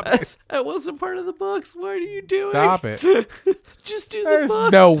 Stop it. That wasn't part of the books. What are you doing? Stop it. Just do the There's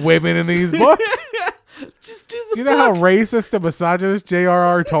book. no women in these books. Just do the Do you know how book. racist and misogynist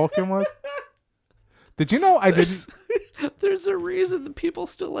J.R.R. Tolkien was? Did you know I didn't? There's a reason that people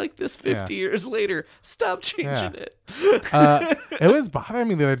still like this 50 years later. Stop changing it. It was bothering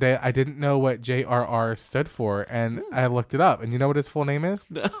me the other day. I didn't know what J.R.R. stood for, and I looked it up. And you know what his full name is?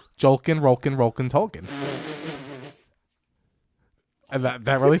 No. Jolkin, Rolkin, Rolkin, Tolkien. And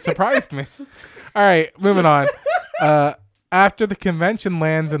that really surprised me. All right, moving on. After the convention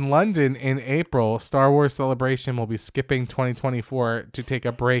lands in London in April, Star Wars Celebration will be skipping 2024 to take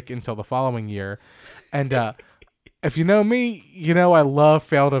a break until the following year. And if you know me, you know I love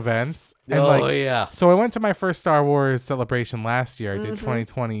failed events. And Yeah. So I went to my first Star Wars Celebration last year. I did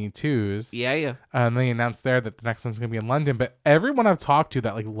 2022's. Yeah. And they announced there that the next one's going to be in London. But everyone I've talked to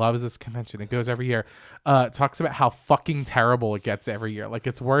that like loves this convention, it goes every year, talks about how fucking terrible it gets every year. Like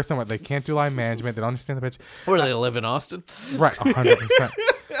it's worse than what they can't do line management. They don't understand the pitch. Where do they live in Austin? Right, 100%.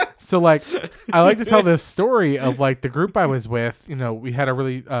 So like, I like to tell this story of like the group I was with. You know, we had a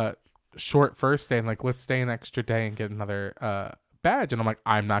really short first day, and like let's stay an extra day and get another badge. And I'm like,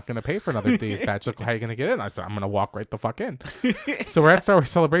 I'm not gonna pay for another day's badge. Like, how are you gonna get in? I said, I'm gonna walk right the fuck in. So we're at Star Wars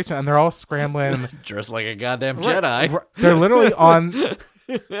Celebration, and they're all scrambling. And Dressed like a goddamn Jedi. they're literally on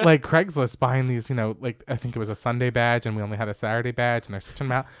like Craigslist buying these, you know, like I think it was a Sunday badge and we only had a Saturday badge, and they're switching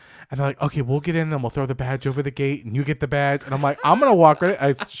them out. And they're like, okay, we'll get in, then we'll throw the badge over the gate and you get the badge. And I'm like, I'm going to walk right.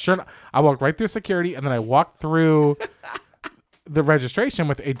 I walked right through security, and then I walked through the registration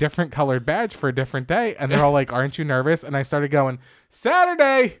with a different colored badge for a different day. And they're all like, aren't you nervous? And I started going,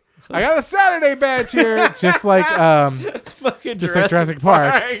 Saturday. I got a Saturday badge here. Just like Fucking just like Jurassic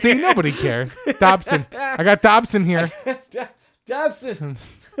Park. See, nobody cares. Dobson. I got Dobson here. Dobson.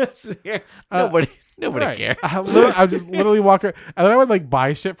 Nobody Right. cares. I would just literally walk around, and then I would like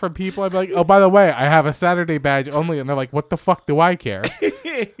buy shit from people. I'd be like, oh, by the way, I have a Saturday badge only. And they're like, what the fuck do I care?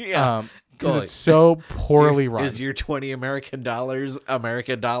 Yeah. Because Cool. it's so poorly run. Is your 20 American dollars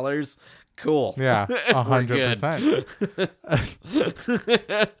American dollars? Cool. Yeah, We're good.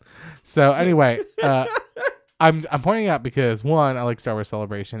 100%. So anyway, I'm pointing out because one, I like Star Wars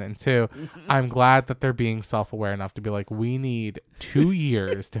Celebration, and two, I'm glad that they're being self-aware enough to be like, we need 2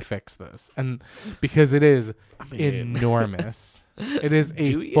 years to fix this, and because it is enormous. It is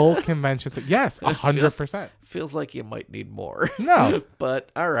a full convention. Yes, 100%. Feels like you might need more. No, But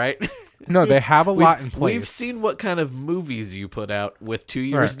all right. no, they have a lot in place. We've seen what kind of movies you put out with 2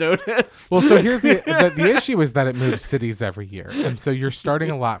 years notice. Well, so here's the issue is that it moves cities every year, and so you're starting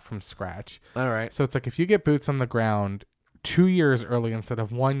a lot from scratch. All right. So it's like if you get boots on the ground 2 years early instead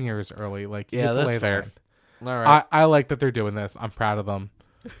of 1 year early, like Yeah, you that's lay fair. that. All right. I like that they're doing this. I'm proud of them.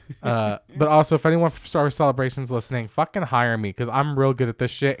 But also, if anyone from Star Wars Celebration's listening, fucking hire me because I'm real good at this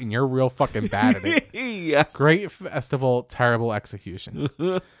shit and you're real fucking bad at it. Yeah. Great festival, terrible execution.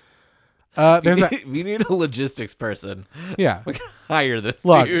 There's We need a logistics person. yeah. Hire this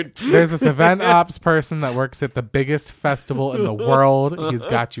Look, dude. there's this event ops person that works at the biggest festival in the world. He's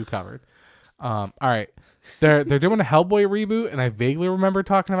got you covered. All right. They're doing a Hellboy reboot, and I vaguely remember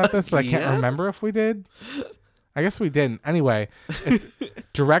talking about this, but I can't Yeah? remember if we did. I guess we didn't. Anyway, it's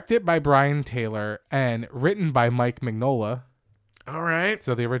directed by Brian Taylor and written by Mike Mignola, All right.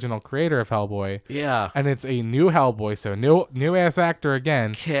 so the original creator of Hellboy. Yeah. And it's a new Hellboy, so new ass actor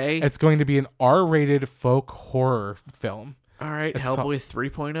again. Okay. It's going to be an R-rated folk horror film. All right. it's Hellboy called-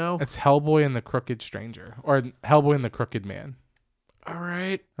 3.0. It's Hellboy and the Crooked Stranger, or Hellboy and the Crooked Man. All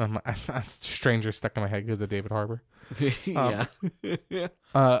right. Stranger stuck in my head because of David Harbour. Yeah.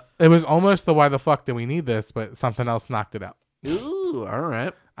 It was almost the why the fuck do we need this, but something else knocked it out. Ooh. All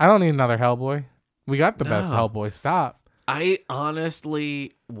right. I don't need another Hellboy. We got the best No. Hellboy. Stop. I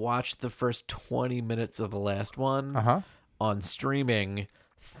honestly watched the first 20 minutes of the last one on streaming,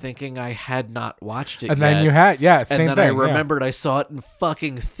 thinking I had not watched it And yet. then you had and same then thing. I remembered I saw it in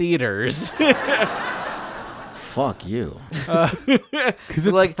fucking theaters. Fuck you. because it's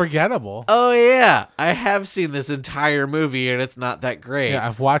like- forgettable. Oh yeah, I have seen this entire movie and it's not that great. Yeah,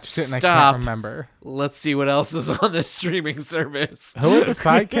 I've watched it and I Stop. can't remember. Let's see what else is on the streaming service. Who are the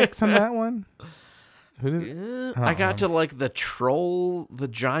sidekicks in that one? Who did? I got to like the trolls, the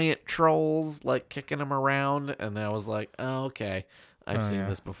giant trolls, like kicking them around, and I was like, "Oh, okay, I've seen yeah.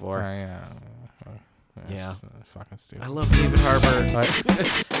 this before." Yeah. Yeah. Fucking stupid. I love David Harbour.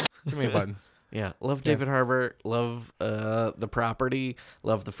 Right. Give me buttons. Yeah, love David Harbour. Love The Property.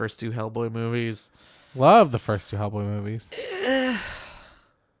 Love the first two Hellboy movies. Love the first two Hellboy movies.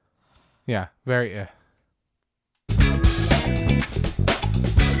 Yeah, very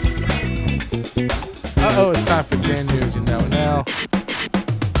time for Dan News You Know Now.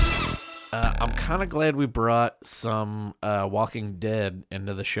 I'm kind of glad we brought some Walking Dead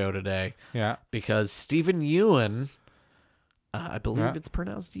into the show today Yeah. because Stephen Ewan, I believe Yeah. it's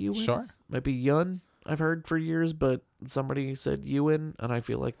pronounced Ewan. Sure. Maybe Yun, I've heard for years, but somebody said Ewan, and I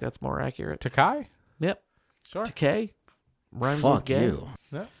feel like that's more accurate. Takai? Yep. Sure. Takei. Rhymes with Fuck gay. you.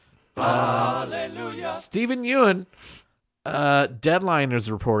 Yeah. Stephen Ewan. Deadline is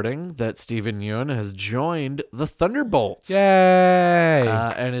reporting that Stephen Ewan has joined the Thunderbolts. Yay!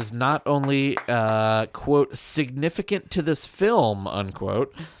 And is not only, quote, significant to this film,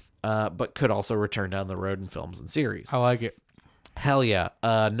 unquote, but could also return down the road in films and series. I like it. Hell yeah.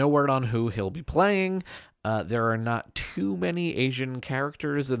 No word on who he'll be playing. There are not too many Asian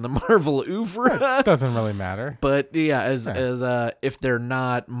characters in the Marvel oeuvre. Doesn't really matter. But yeah, as if they're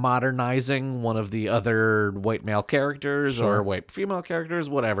not modernizing one of the other white male characters or white female characters,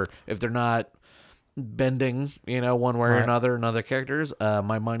 whatever, if they're not bending, one way or Right. another in other characters,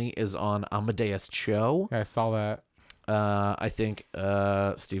 my money is on Amadeus Cho. Yeah, I saw that. I think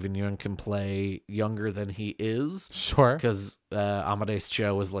Stephen Ewan can play younger than he is. Sure. Because Amadeus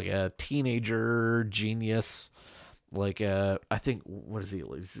Cho was like a teenager genius. Like, I think, what is he?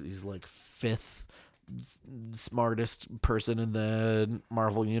 He's like fifth smartest person in the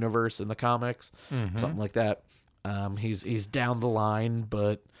Marvel universe in the comics. Something like that. He's down the line,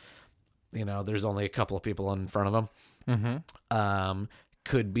 but, there's only a couple of people in front of him.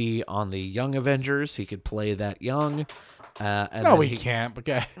 Could be on the Young Avengers. He could play that young. And No, then he can't.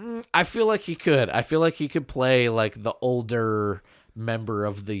 Okay. I feel like he could. I feel like he could play like the older member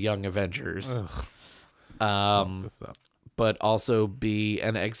of the Young Avengers. What's up? But also be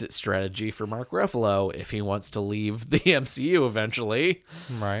an exit strategy for Mark Ruffalo if he wants to leave the MCU eventually.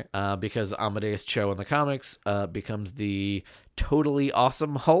 Right. Because Amadeus Cho in the comics becomes the Totally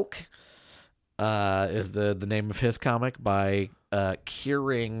Awesome Hulk. Is the name of his comic by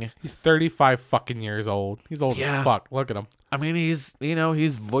curing. He's 35 fucking years old. He's old Yeah. as fuck. Look at him. I mean, he's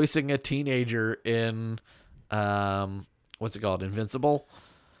voicing a teenager in what's it called? Invincible.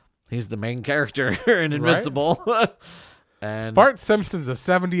 He's the main character in Invincible. And Bart Simpson's a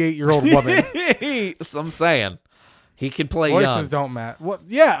 78-year-old woman. so I'm saying he could play Voices young. don't matter. What?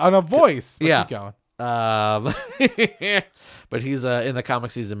 Yeah, on a voice. But Yeah. Keep going. But he's in the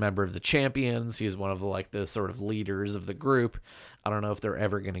comics. He's a member of the Champions. He's one of the sort of leaders of the group. I don't know if they're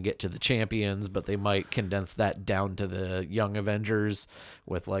ever going to get to the Champions, but they might condense that down to the Young Avengers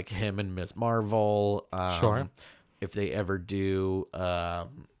with like him and Ms. Marvel. Sure. If they ever do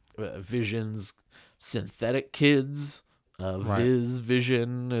Vision's synthetic kids,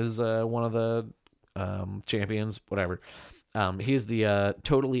 Vision is one of the champions. Whatever. He's the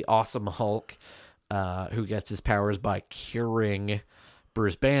Totally Awesome Hulk. Who gets his powers by curing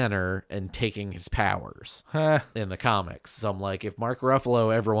Bruce Banner and taking his powers in the comics. So I'm like, if Mark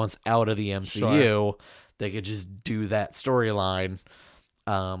Ruffalo ever wants out of the MCU, they could just do that storyline.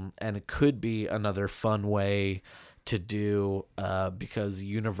 And it could be another fun way to do because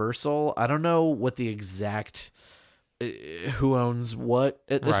Universal, I don't know what the exact who owns what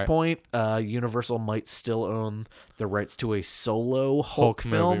at this Right. point. Universal might still own the rights to a solo Hulk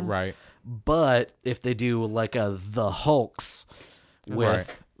film. movie, right. But if they do like The Hulks with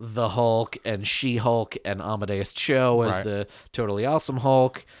Right. the Hulk and She-Hulk and Amadeus Cho as Right. the Totally Awesome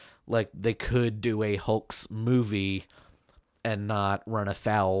Hulk, like they could do a Hulk's movie and not run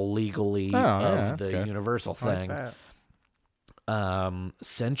afoul legally yeah, of that's the good. Universal I like thing. that.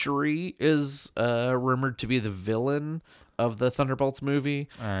 Sentry is rumored to be the villain of the Thunderbolts movie.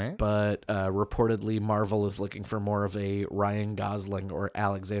 All right. But reportedly, Marvel is looking for more of a Ryan Gosling or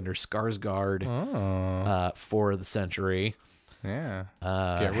Alexander Skarsgård for the Sentry. Yeah.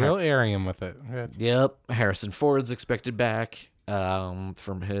 Get real Aryan with it. Good. Yep. Harrison Ford's expected back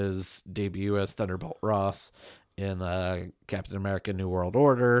from his debut as Thunderbolt Ross in Captain America New World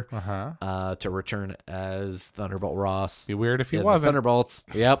Order to return as Thunderbolt Ross. Be weird if he in the wasn't. Thunderbolts.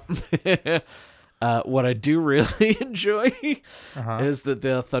 Yep. What I do really enjoy is that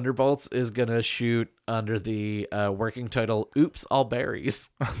the Thunderbolts is going to shoot under the working title, Oops, All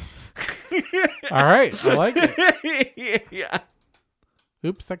Berries. All right. I like it. Yeah.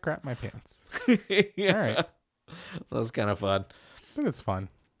 Oops, I crapped my pants. Yeah. All right. So that's kind of fun. But it's fun.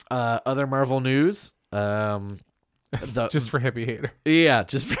 Other Marvel news. Just for hippie hater. Yeah,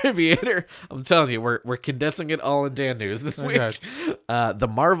 just for Aviator. I'm telling you, we're condensing it all in Dan News this week. Okay. The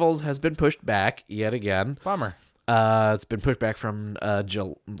Marvels has been pushed back yet again. Bummer. It's been pushed back from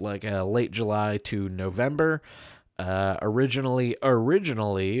late July to November. Originally,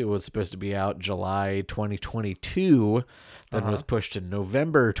 it was supposed to be out July 2022, then was pushed to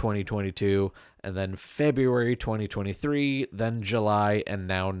November 2022, and then February 2023, then July, and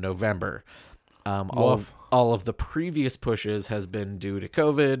now November. All of the previous pushes has been due to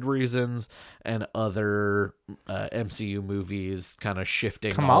COVID reasons and other MCU movies kind of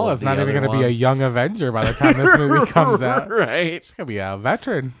shifting. Kamala's not even going to be a young Avenger by the time this movie comes out. Right. She's going to be a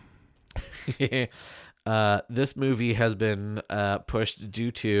veteran. This movie has been pushed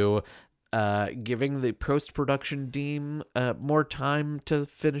due to giving the post-production team more time to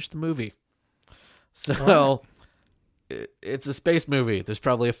finish the movie. So it's a space movie. There's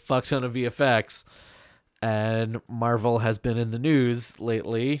probably a fuck ton of VFX. And Marvel has been in the news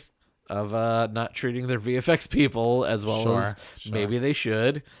lately of not treating their VFX people as well as maybe they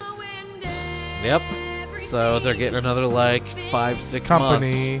should. Yep. So they're getting another 5-6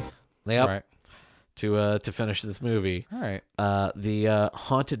 Company. months. Yep. Right. To finish this movie. All right. The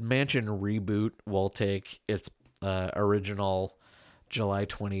Haunted Mansion reboot will take its original July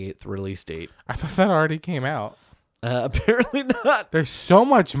 28th release date. I thought that already came out. Apparently not. There's so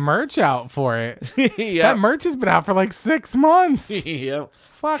much merch out for it. Yep. That merch has been out for 6 months. Yep.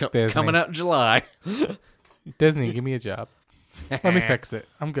 Fuck Disney. Coming out in July. Disney, give me a job. Let me fix it.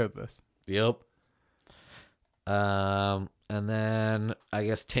 I'm good at this. Yep. And then I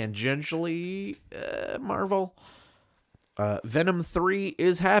guess tangentially, Marvel. Venom 3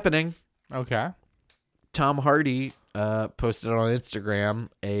 is happening. Okay. Tom Hardy posted on Instagram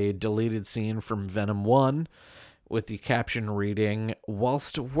a deleted scene from Venom 1 with the caption reading,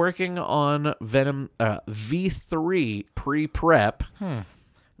 "Whilst working on Venom V3 pre-prep,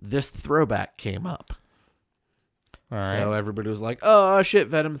 this throwback came up." All right. So everybody was like, "Oh shit,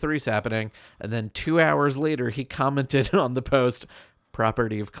 Venom 3's happening." And then 2 hours later, he commented on the post,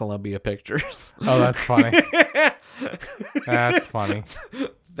 "Property of Columbia Pictures." Oh, that's funny. That's funny.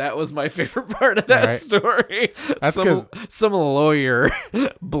 That was my favorite part of that Right. story. That's Some lawyer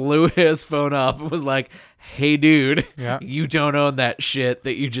blew his phone up and was like, "Hey, dude, Yeah. you don't own that shit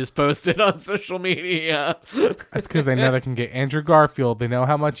that you just posted on social media." That's because they know they can get Andrew Garfield. They know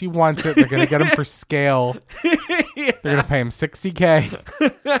how much he wants it. They're going to get him for scale. They're going to pay him $60K.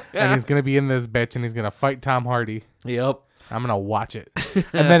 And he's going to be in this bitch and he's going to fight Tom Hardy. Yep. I'm going to watch it.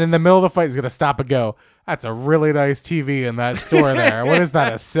 And then in the middle of the fight, he's going to stop and go, "That's a really nice TV in that store there. What is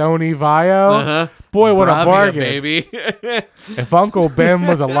that, a Sony Vaio? Boy, what Bravia, a bargain." baby. If Uncle Ben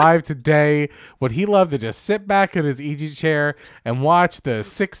was alive today, would he love to just sit back in his easy chair and watch the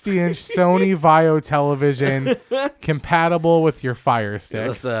 60-inch Sony Vaio television compatible with your Fire Stick?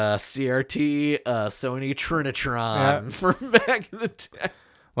 This CRT Sony Trinitron from back in the day.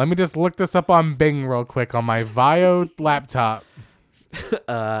 Let me just look this up on Bing real quick on my Vaio laptop.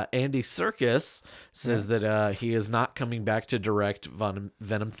 Andy Serkis says that he is not coming back to direct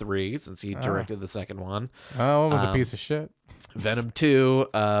Venom 3 since he directed the second one. Oh, it was a piece of shit. Venom 2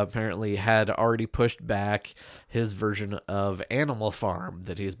 apparently had already pushed back his version of Animal Farm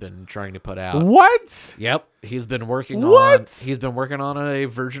that he's been trying to put out. What? Yep, he's been working What? on a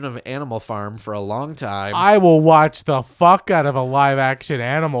version of Animal Farm for a long time. I will watch the fuck out of a live action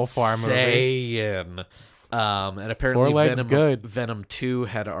Animal Farm movie. Saying. And apparently Four legs good. Venom 2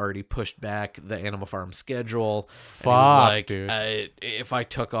 had already pushed back the Animal Farm schedule. And he Fuck, was like, dude. if I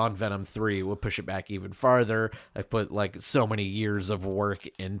took on Venom 3, it would push it back even farther. I put so many years of work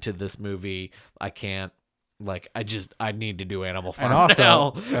into this movie. I can't, I need to do Animal Farm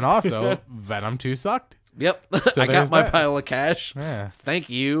now. And also, Venom 2 sucked. Yep. So I got there's my that. pile of cash. Yeah. Thank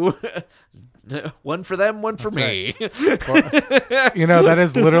you. One for them, one for me. That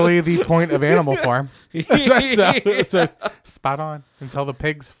is literally the point of Animal Farm. so spot on until the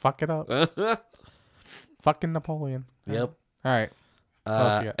pigs fuck it up. Fucking Napoleon. Yep. All right. What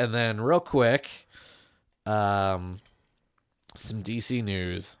else you got? And then real quick, some DC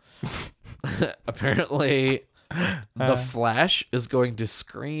news. Apparently, The Flash is going to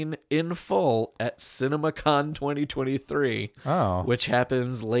screen in full at CinemaCon 2023, which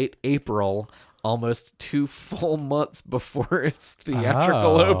happens late April, almost 2 full months before its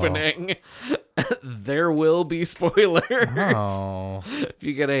theatrical opening. There will be spoilers. Oh. If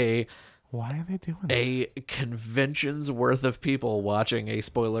you get Why are they doing that? a convention's worth of people watching a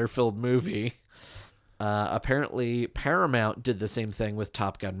spoiler-filled movie. Apparently, Paramount did the same thing with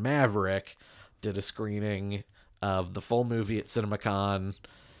Top Gun Maverick, did a screening of the full movie at CinemaCon,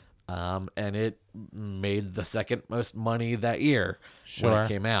 and it made the second most money that year when Sure. it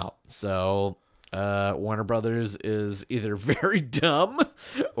came out. So Warner Brothers is either very dumb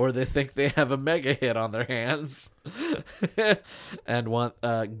or they think they have a mega hit on their hands and want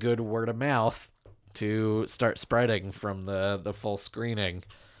good word of mouth to start spreading from the full screening.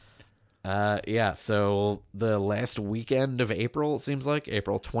 So the last weekend of April, it seems like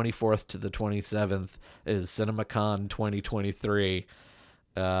April 24th to the 27th is CinemaCon 2023.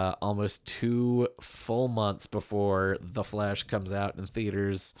 Almost 2 full months before The Flash comes out in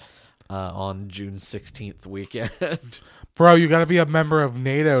theaters on June 16th weekend. Bro, you gotta be a member of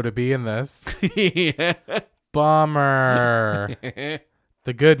NATO to be in this. Yeah. Bummer.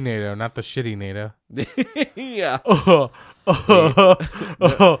 The good NATO, not the shitty NATO. Yeah. Was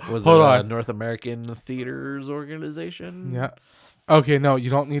Was Hold it on. North American Theaters Organization? Yeah. Okay, no, you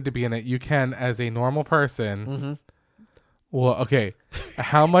don't need to be in it. You can, as a normal person. Mm-hmm. Well, okay.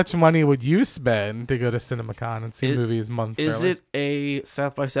 How much money would you spend to go to CinemaCon and see movies months Is early? it a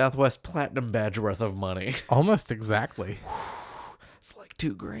South by Southwest Platinum badge worth of money? Almost exactly. It's like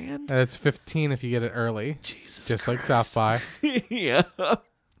 $2,000. And it's 15 if you get it early. Jesus Just like Christ. South by. Yeah.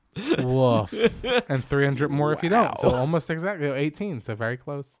 Woof. And 300 more if you don't. So almost exactly 18. So very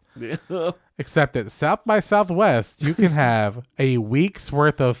close. Yeah. Except at South by Southwest, you can have a week's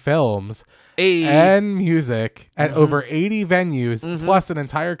worth of films and music at over 80 venues, plus an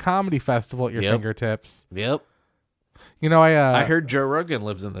entire comedy festival at your Yep. fingertips. Yep. You know, I I heard Joe Rogan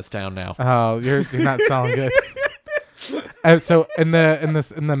lives in this town now. Oh, you're not sounding good. So in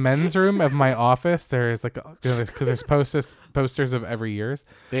the men's room of my office, there is like because there's posters of every year's.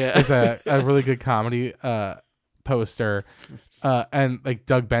 Yeah. There's a really good comedy poster, and like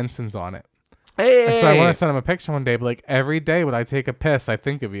Doug Benson's on it. Hey. And so I want to send him a picture one day, but like every day when I take a piss, I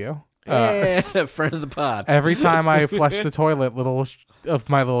think of you. Friend of the pod. Every time I flush the toilet, of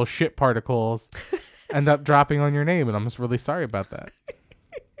my little shit particles end up dropping on your name, and I'm just really sorry about that.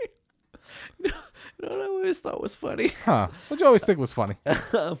 You know what I always thought was funny? Huh? What you always think was funny?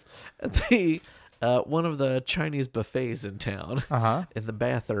 The one of the Chinese buffets in town, in the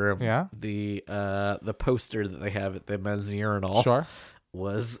bathroom, Yeah. the poster that they have at the men's urinal, Sure.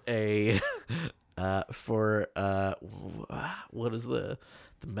 was a for what is the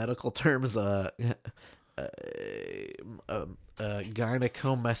medical terms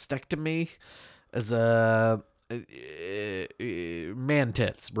gynecomastektomy as a man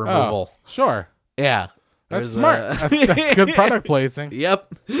tits removal. Oh, sure. Yeah, That's There's smart. That's good product placing.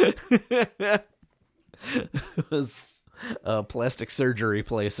 Yep. It was a plastic surgery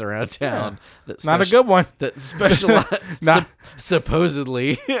place around town that Not a good one. that specializes Not-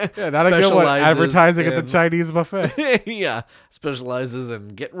 supposedly Yeah, not a good one. specializes Advertising at the in- Chinese buffet. yeah, specializes in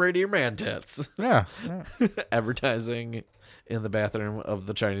getting rid of your man tits. Yeah. Advertising in the bathroom of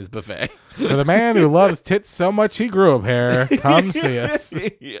the Chinese buffet. For the man who loves tits so much he grew a pair, come see us.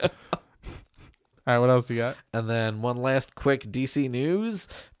 Yeah. All right, what else you got? And then one last quick DC news.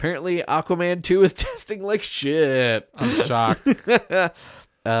 Apparently Aquaman 2 is testing like shit. I'm shocked.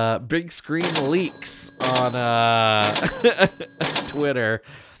 Big screen leaks on Twitter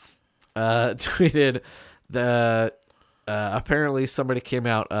tweeted that apparently somebody came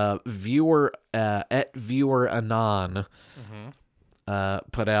out, viewer at viewer anon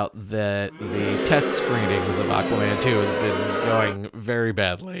put out that the test screenings of Aquaman 2 has been going very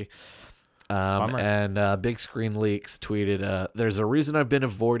badly. Bummer. And Big Screen Leaks tweeted, there's a reason I've been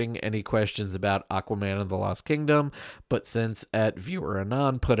avoiding any questions about Aquaman and the Lost Kingdom, but since at Viewer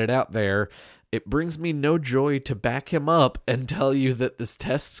Anon put it out there, it brings me no joy to back him up and tell you that this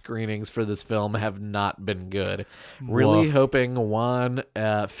test screenings for this film have not been good. Really Woof. hoping Juan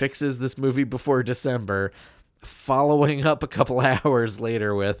fixes this movie before December, following up a couple hours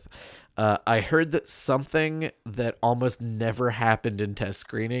later with... I heard that something that almost never happened in test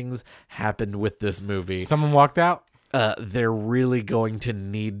screenings happened with this movie. Someone walked out? They're really going to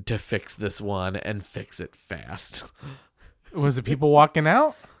need to fix this one and fix it fast. Was it people walking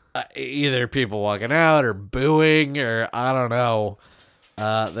out? Either people walking out or booing or I don't know.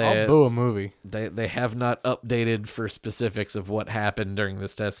 I'll boo a movie. They have not updated for specifics of what happened during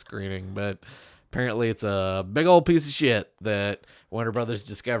this test screening, but apparently it's a big old piece of shit that Warner Brothers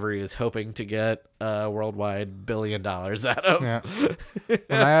Discovery is hoping to get a worldwide $1 billion out of. Yeah.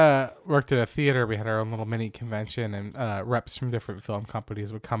 When I worked at a theater, we had our own little mini convention, and reps from different film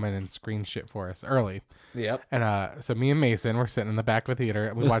companies would come in and screen shit for us early. Yep. And so me and Mason were sitting in the back of the theater,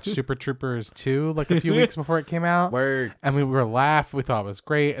 and we watched Super Troopers 2 like a few weeks before it came out. Word. And we were laughing. We thought it was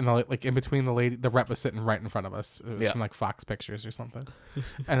great. And like in between the rep was sitting right in front of us. It was Yeah. from like Fox Pictures or something.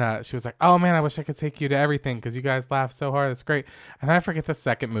 And she was like, "Oh man, I wish I could take you to everything because you guys laugh so hard. It's great." And I forget the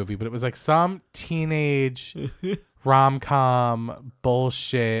second movie, but it was like some teenage rom-com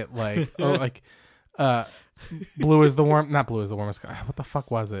bullshit, like Blue is the Warmest. What the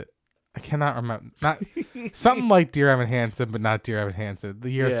fuck was it? I cannot remember. Not something like Dear Evan Hansen, but not Dear Evan Hansen. The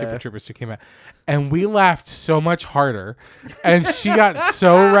year Yeah. Super Troopers 2 came out, and we laughed so much harder, and she got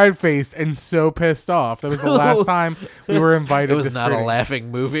so red faced and so pissed off. That was the last time we were invited. It was to not a screenings.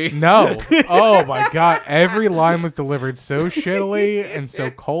 laughing movie. No. Oh my god. Every line was delivered so shittily and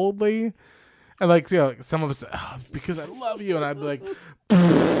so coldly. And like, you know, like some of us, because I love you, and I'd be like,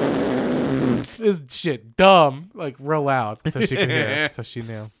 this shit dumb, like real loud, so she could hear it, so she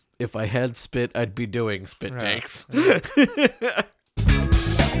knew. If I had spit, I'd be doing spit Right. takes.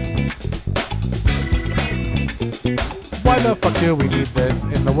 Why the fuck do we need this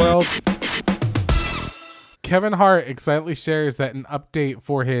in the world? Kevin Hart excitedly shares that an update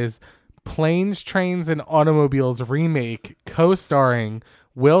for his Planes, Trains, and Automobiles remake, co-starring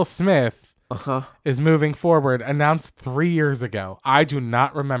Will Smith, is moving forward, announced 3 years ago. I do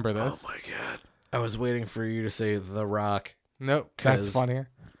not remember this. Oh my god. I was waiting for you to say The Rock. Nope, that's 'Cause funnier.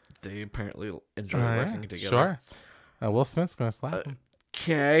 They apparently enjoy Yeah, working together. Sure. Will Smith's gonna slap him.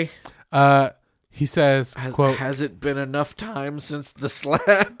 Okay. He says, quote, Has it been enough time since the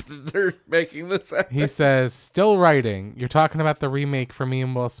slap that they're making this happen? he says, still writing. You're talking about the remake for me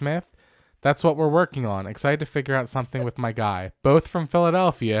and Will Smith? That's what we're working on. Excited to figure out something with my guy. Both from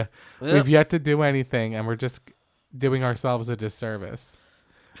Philadelphia. Yep. We've yet to do anything, and we're just doing ourselves a disservice.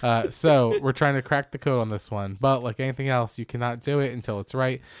 So we're trying to crack the code on this one. But like anything else, you cannot do it until it's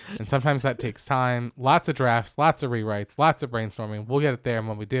right. And sometimes that takes time. Lots of drafts, lots of rewrites, lots of brainstorming. We'll get it there. And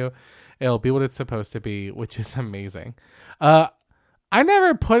when we do, it'll be what it's supposed to be, which is amazing. I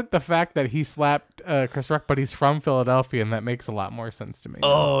never put the fact that he slapped Chris Rock, but he's from Philadelphia, and that makes a lot more sense to me.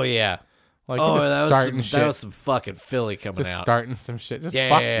 Oh, yeah. Like, Oh, you're just that starting was, shit. that was some fucking Philly coming Just out. starting some shit. Just Yeah,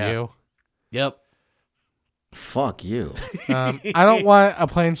 fuck yeah, yeah. you. Yep. Fuck you. I don't want a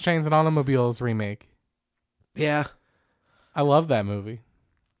Planes, Trains, and Automobiles remake. Yeah. I love that movie.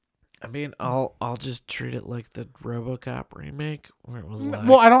 I mean, I'll just treat it like the RoboCop remake, where it was like,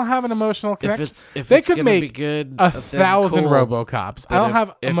 Well, I don't have an emotional if connection. it's They it's could gonna make be good, 1,000 then cool. RoboCops. But I don't if,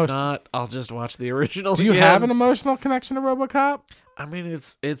 have If emotional. not, I'll just watch the original. Do you again. have an emotional connection to RoboCop? I mean,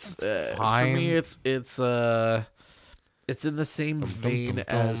 it's for Fine. me, it's in the same vein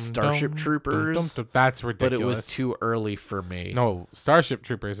as Starship Troopers, That's ridiculous. but it was too early for me. No, Starship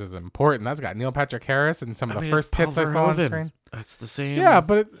Troopers is important. That's got Neil Patrick Harris and some of I the mean, first it's hits I Paul saw on Verhoeven. screen. It's the same. Yeah,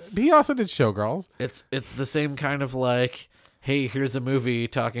 but he also did Showgirls. It's the same kind of like, hey, here's a movie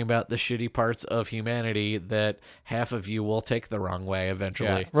talking about the shitty parts of humanity that half of you will take the wrong way eventually.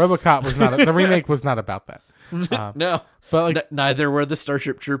 Yeah, RoboCop was not. The remake was not about that. No, But like, neither were the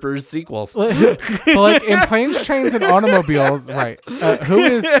Starship Troopers sequels. but like in Planes, Trains, and Automobiles, right? Who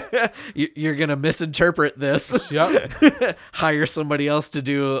is? You're gonna misinterpret this. Yep. Hire somebody else to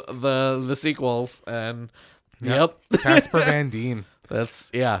do the sequels, and yep. Casper Van Dien. That's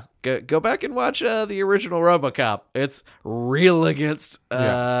Go back and watch the original RoboCop. It's real against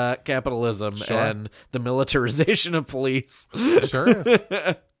capitalism Sure. and the militarization of police. Sure is.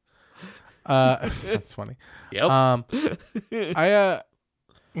 That's funny. Yep. I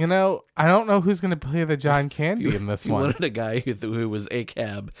don't know who's gonna play the John Candy in this You one. wanted a guy who was a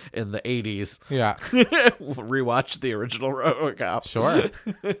cab in the 80s. Yeah, Rewatch the original RoboCop. sure.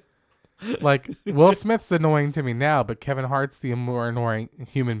 Like Will Smith's annoying to me now, but Kevin Hart's the more annoying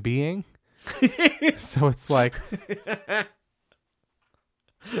human being. So it's like,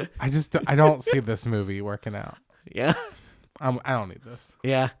 I don't see this movie working out. Yeah. I don't need this.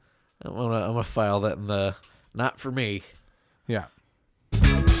 Yeah. I'm gonna file that in the not for me. Yeah.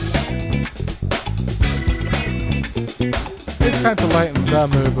 It's time to lighten the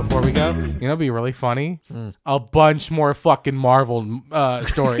mood before we go. You know, it'd be really funny. A bunch more fucking Marvel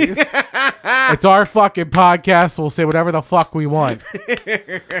stories. It's our fucking podcast. We'll say whatever the fuck we want.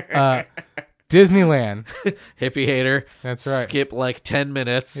 Disneyland. Hippie hater. That's right. Skip like 10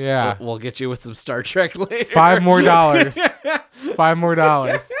 minutes. Yeah. We'll get you with some Star Trek later. $5 more. $5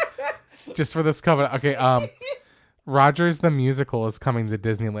 more. Just for this cover. Okay, Rogers the Musical is coming to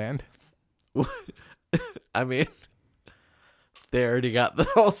Disneyland. I mean, they already got the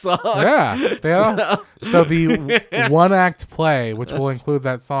whole song. Yeah. So the one act play, which will include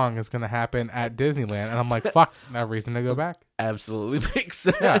that song, is going to happen at Disneyland. And I'm like, fuck, no reason to go back. Absolutely makes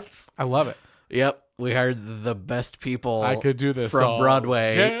Yeah. sense. I love it. Yep. We hired the best people I could do this from all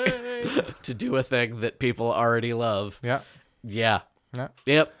Broadway day. to do a thing that people already love. Yeah. Yeah. Yeah.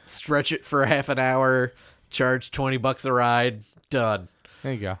 Yep. Stretch it for half an hour, charge $20 a ride, done.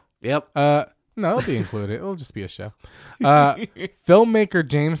 There you go. Yep. No, it'll be included. It'll just be a show. Filmmaker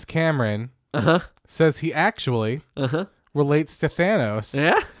James Cameron says he actually relates to Thanos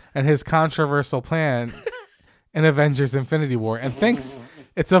Yeah. and his controversial plan in Avengers Infinity War and thinks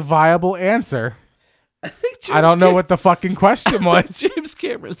It's a viable answer. I think I don't know what the fucking question was. James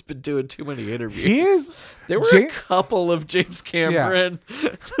Cameron's been doing too many interviews. He is. There were a couple of James Cameron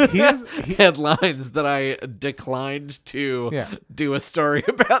He headlines that I declined to do a story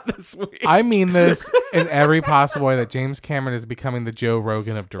about this week. I mean this in every possible way that James Cameron is becoming the Joe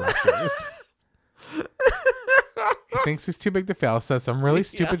Rogan of directors. He thinks he's too big to fail, says some really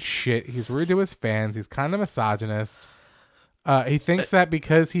stupid shit. He's rude to his fans. He's kind of misogynist. He thinks that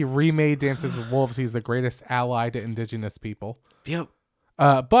because he remade Dances with Wolves, he's the greatest ally to indigenous people. Yep.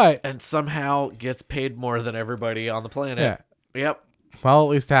 But And somehow gets paid more than everybody on the planet. Yeah. Yep. well, at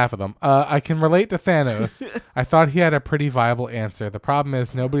least half of them. I can relate to Thanos. I thought he had a pretty viable answer. The problem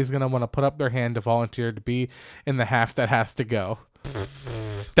is nobody's going to want to put up their hand to volunteer to be in the half that has to go.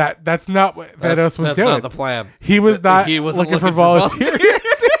 That's not what Thanos was That's doing. not the plan. He was not He wasn't looking for volunteers.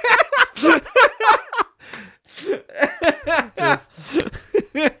 volunteers.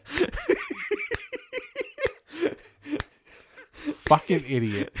 Fucking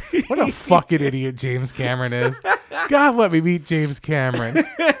idiot. What a fucking idiot James Cameron is. God, let me meet James Cameron.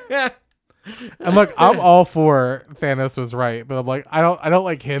 And look, I'm all for Thanos was right, but I'm like, I don't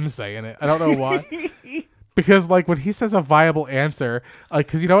like him saying it. I don't know why. Because like when he says a viable answer, like,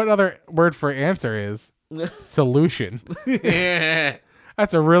 because you know what another word for answer is? Solution.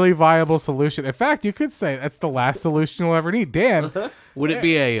 That's a really viable solution. In fact, you could say that's the last solution we'll ever need. Dan, Would it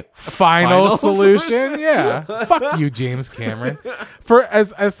be a final solution? Yeah. Fuck you, James Cameron. For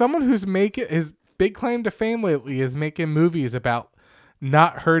as someone who's making his big claim to fame lately is making movies about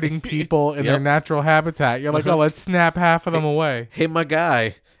not hurting people in their natural habitat. You're like, oh, let's snap half of them away. Hey, my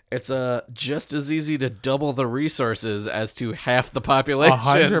guy, it's just as easy to double the resources as to half the population.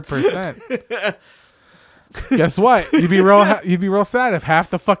 100%. Guess what? You'd be real sad if half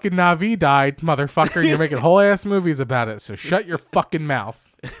the fucking Na'vi died, motherfucker. You're making whole ass movies about it. So shut your fucking mouth.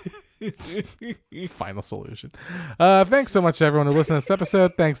 Final solution. Thanks so much to everyone who listened to this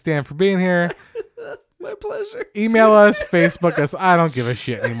episode. Thanks, Dan, for being here. My pleasure. Email us, Facebook us. I don't give a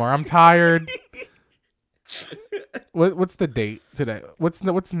shit anymore. I'm tired. What's the date today? What's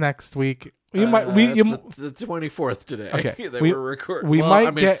next week? The 24th today. Okay. That we're recording. We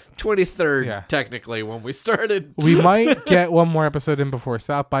might get 23rd technically when we started. We might get one more episode in before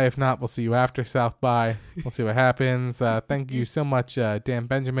South by. If not, we'll see you after South by. We'll see what happens. Thank you so much, Dan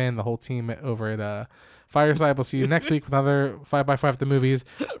Benjamin, the whole team over at Fireside. We'll see you next week with another 5x5 the movies.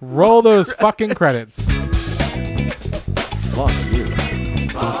 Roll those fucking credits. Fuck you.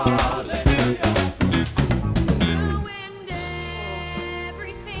 Ruined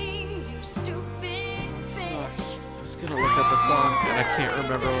everything, you stupid bitch. I was gonna look up a song and I can't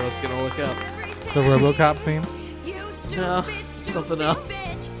remember what I was gonna look up. The RoboCop theme. You stupid, No, stupid something else.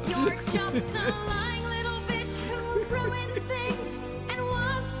 bitch. You're just a lying little bitch who ruins things and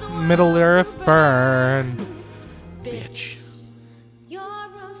wants the world Middle to Earth burn. Bitch. You're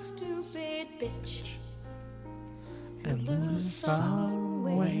a stupid bitch. And lose some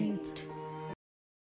weight.